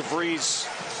Darren DeVries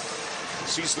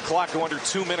sees the clock go under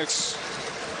 2 minutes.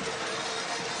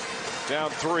 Down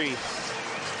three.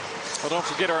 Well, don't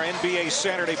forget our NBA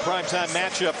Saturday primetime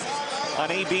matchup on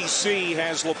ABC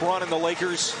has LeBron and the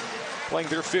Lakers playing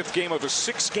their 5th game of a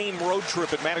 6-game road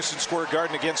trip at Madison Square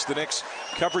Garden against the Knicks.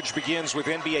 Coverage begins with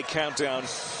NBA Countdown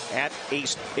at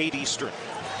 8 Eastern.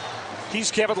 He's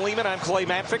Kevin Lehman. I'm Clay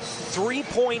Matvick.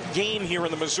 3-point game here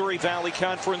in the Missouri Valley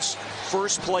Conference.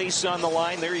 First place on the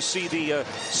line. There you see the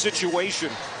situation.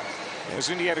 As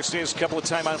Indiana State has a couple of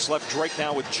timeouts left. Drake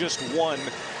now with just one.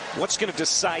 What's going to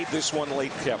decide this one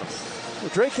late, Kevin? Well,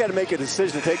 Drake had to make a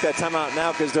decision to take that timeout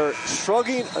now because they're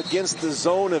struggling against the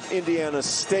zone of Indiana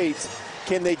State.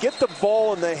 Can they get the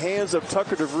ball in the hands of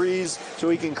Tucker DeVries so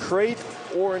he can create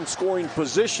or in scoring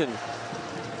position?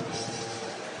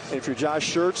 And if you're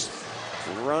Josh Schertz,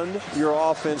 run your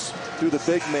offense through the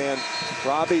big man,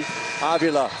 Robbie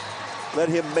Avila. Let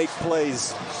him make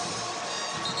plays.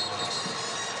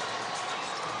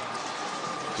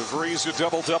 DeVries a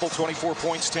double-double, 24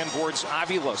 points, 10 boards.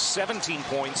 Avila, 17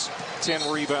 points,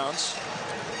 10 rebounds.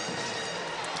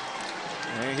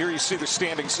 And here you see the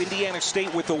standings. Indiana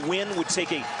State with a win would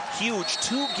take a huge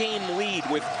 2-game lead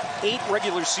with 8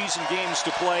 regular season games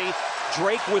to play.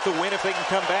 Drake with a win if they can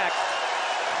come back.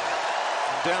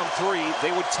 Down 3,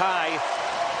 they would tie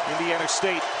Indiana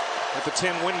State at the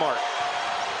 10-win mark.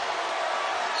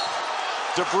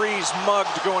 DeVries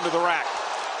mugged going to the rack.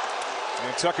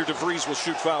 And Tucker DeVries will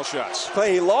shoot foul shots.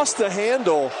 Clay, he lost the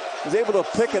handle, was able to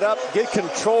pick it up, get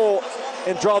control,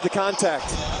 and draw the contact.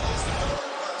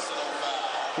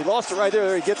 He lost it right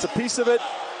there. He gets a piece of it.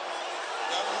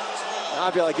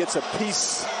 Avila gets a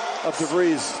piece of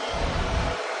DeVries.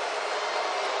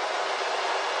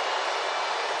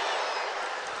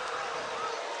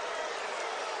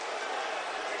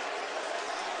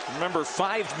 Remember,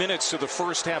 5 minutes of the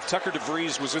first half, Tucker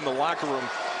DeVries was in the locker room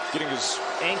getting his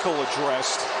ankle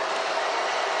addressed.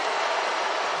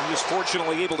 He was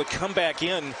fortunately able to come back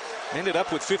in and ended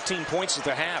up with 15 points at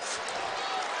the half.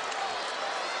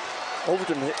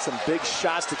 Overton hit some big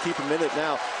shots to keep him in it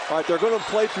now. All right, they're going to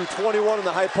play through 21 in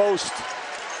the high post.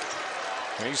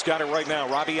 And he's got it right now,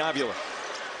 Robbie Avila.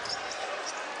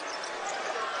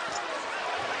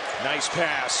 Nice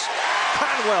pass.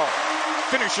 Conwell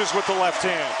finishes with the left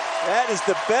hand. That is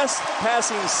the best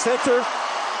passing center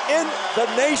in the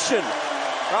nation.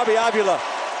 Robbie Avila.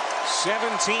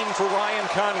 17 for Ryan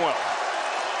Conwell.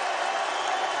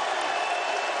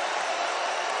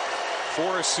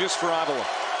 4 assists for Avila.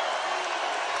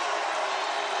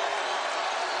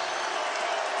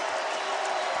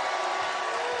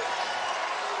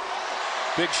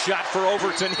 Big shot for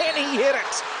Overton, and he hit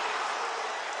it.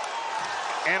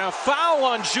 And a foul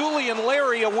on Julian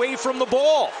Larry away from the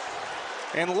ball.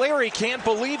 And Larry can't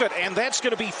believe it, and that's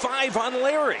going to be 5 on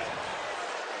Larry.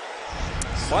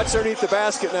 Watch underneath the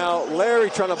basket now. Larry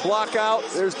trying to block out.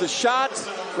 There's the shot.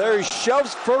 Larry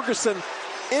shoves Ferguson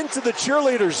into the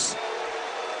cheerleaders.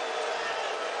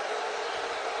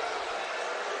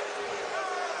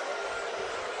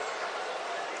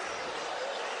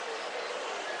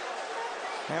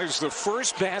 That is the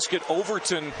first basket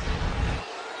Overton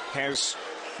has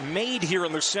made here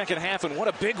in the second half, and what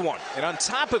a big one. And on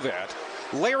top of that,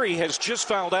 Larry has just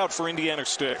fouled out for Indiana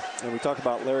State. And we talk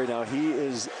about Larry now. He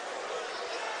is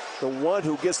the one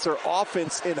who gets their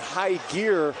offense in high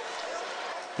gear.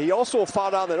 He also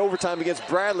fouled out in that overtime against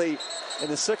Bradley, and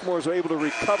the Sycamores were able to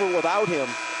recover without him.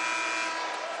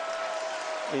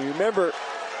 And you remember,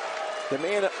 the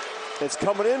man that's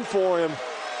coming in for him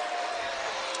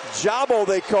Jabo,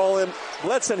 they call him.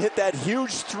 Bledson hit that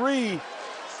huge three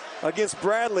against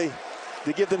Bradley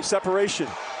to give them separation.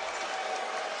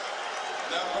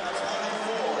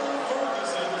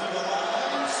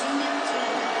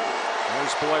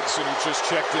 There's Bledson, who just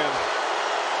checked in.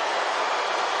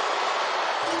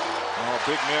 Oh,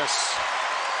 big miss.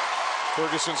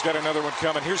 Ferguson's got another one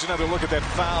coming. Here's another look at that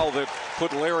foul that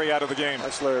put Larry out of the game.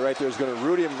 That's Larry right there. He's going to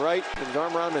root him right, put his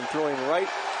arm around him and throw him right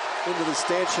into the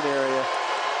stanchion area.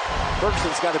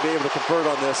 Ferguson's got to be able to convert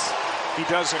on this. He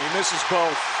doesn't. He misses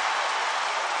both.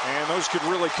 And those could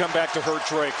really come back to hurt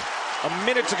Drake. A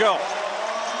minute to go.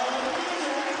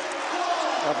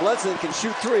 Now Bledson can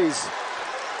shoot threes.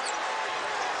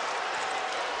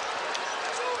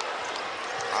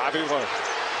 Avila.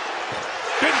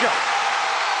 Bingo.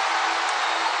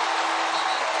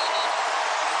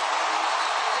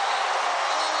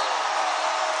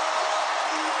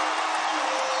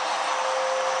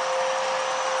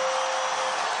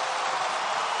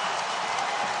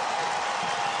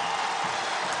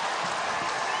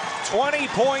 $20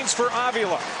 points for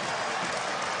Avila.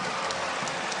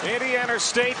 Indiana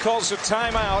State calls a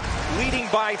timeout, leading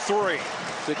by 3.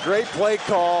 It's a great play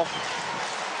call.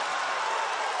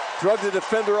 Drug the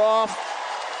defender off.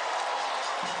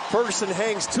 Ferguson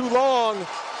hangs too long.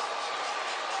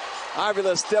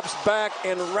 Avila steps back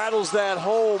and rattles that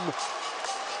home.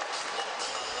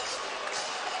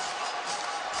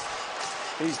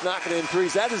 He's knocking in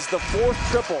threes. That is the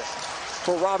 4th triple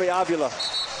for Robbie Avila.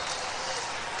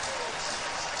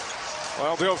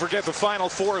 Well, don't forget the final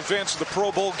 4 events of the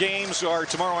Pro Bowl games are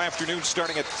tomorrow afternoon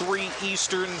starting at 3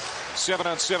 Eastern.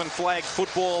 7-on-7 flag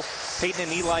football. Peyton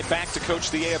and Eli back to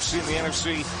coach the AFC and the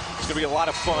NFC. It's going to be a lot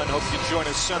of fun. Hope you can join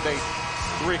us Sunday,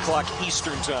 3 o'clock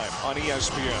Eastern time on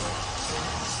ESPN.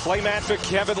 Clay Matvick,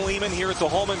 Kevin Lehman here at the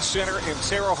Holman Center in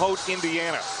Terre Haute,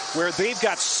 Indiana, where they've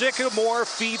got Sycamore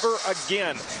fever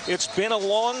again. It's been a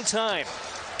long time,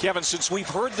 Kevin, since we've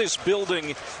heard this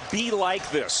building be like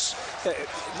this.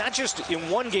 Not just in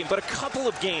one game, but a couple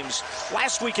of games.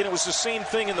 Last weekend it was the same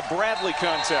thing in the Bradley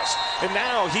contest. And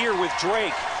now here with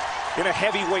Drake in a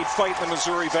heavyweight fight in the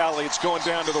Missouri Valley. It's going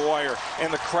down to the wire,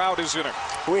 and the crowd is in it.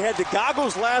 We had the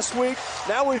goggles last week.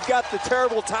 Now we've got the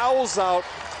terrible towels out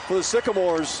for the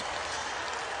Sycamores.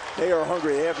 They are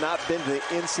hungry. They have not been to the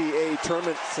NCAA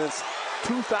tournament since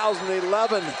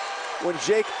 2011 when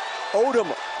Jake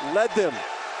Odom led them.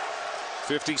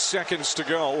 50 seconds to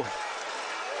go.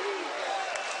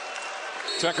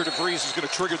 Tucker DeVries is going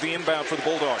to trigger the inbound for the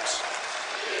Bulldogs.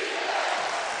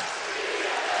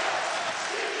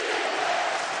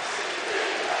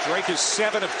 Drake is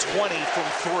 7 of 20 from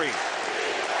 3.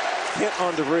 Hit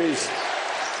on DeVries.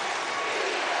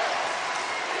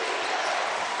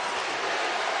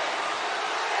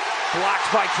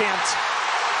 Blocked by Kent.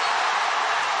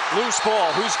 Loose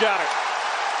ball. Who's got it?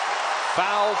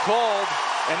 Foul called,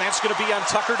 and that's going to be on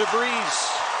Tucker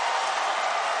DeVries.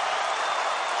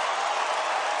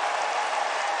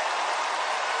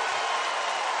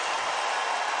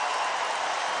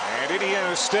 And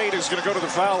Indiana State is going to go to the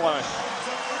foul line.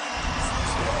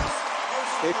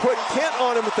 They put Kent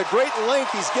on him with the great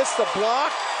length. He gets the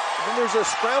block. Then there's a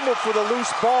scramble for the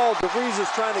loose ball. DeVries is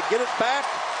trying to get it back.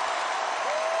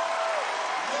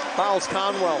 Fouls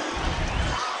Conwell.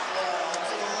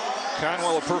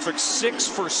 Conwell a perfect 6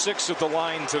 for 6 at the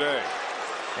line today.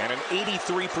 And an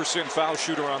 83% foul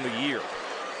shooter on the year.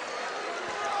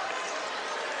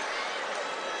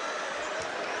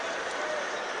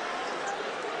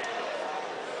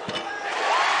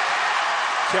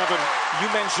 Kevin,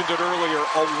 you mentioned it earlier.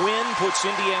 A win puts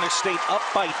Indiana State up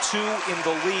by 2 in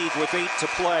the league with 8 to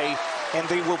play. And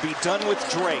they will be done with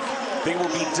Drake. They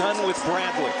will be done with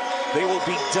Bradley. They will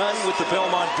be done with the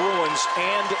Belmont Bruins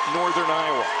and Northern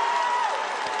Iowa.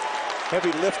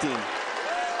 Heavy lifting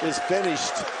is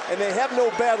finished. And they have no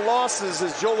bad losses,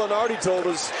 as Joe Lenardi told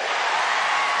us.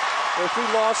 Their 3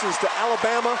 losses to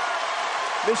Alabama,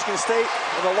 Michigan State,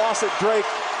 and a loss at Drake.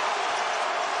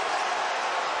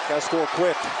 Got to score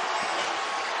quick.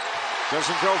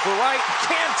 Doesn't go for right.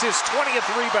 Kent his 20th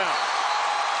rebound.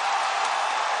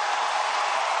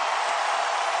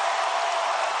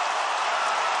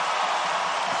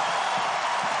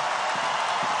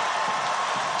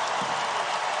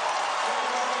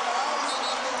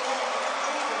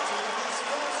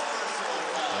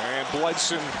 And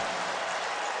Bledson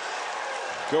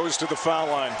goes to the foul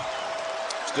line.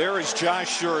 There is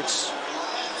Josh Schertz.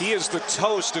 He is the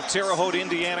toast of Terre Haute,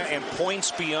 Indiana, and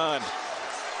points beyond.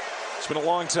 It's been a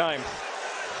long time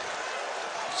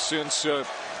since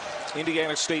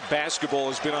Indiana State basketball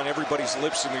has been on everybody's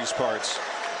lips in these parts.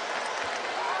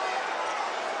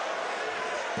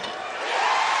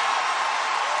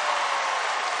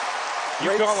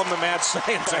 You call him the mad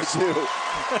scientist. I do.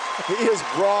 He has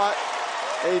brought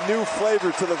a new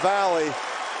flavor to the Valley.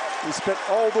 He spent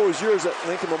all those years at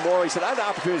Lincoln Memorial. He said, I had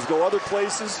opportunities to go other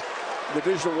places,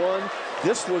 Division I.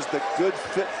 This was the good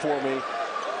fit for me.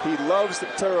 He loves the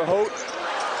Terre Haute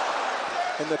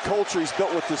and the culture he's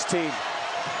built with this team.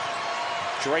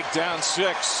 Drake down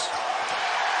 6.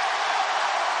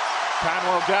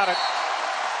 Conwell got it.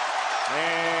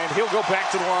 And he'll go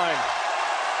back to the line.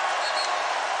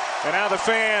 And now the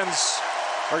fans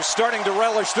are starting to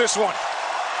relish this one.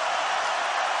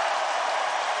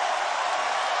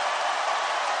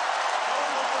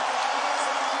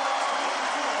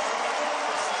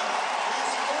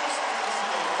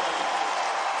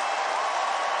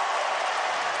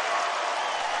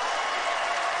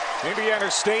 Indiana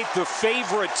State, the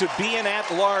favorite to be an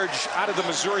at-large out of the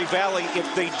Missouri Valley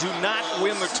if they do not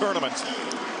win the tournament.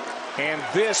 And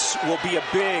this will be a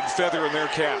big feather in their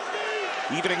cap.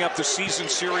 Evening up the season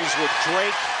series with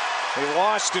Drake. They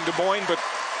lost in Des Moines, but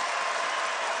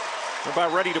they're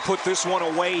about ready to put this one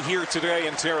away here today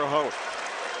in Terre Haute.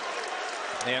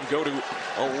 And go to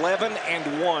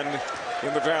 11-1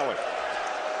 in the Valley.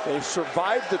 They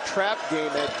survived the trap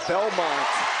game at Belmont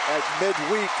at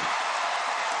midweek.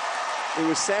 It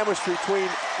was sandwiched between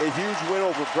a huge win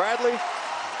over Bradley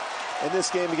and this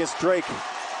game against Drake.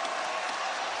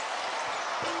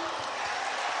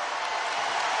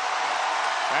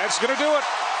 That's going to do it.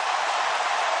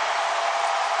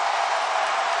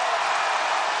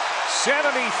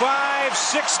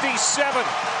 75-67.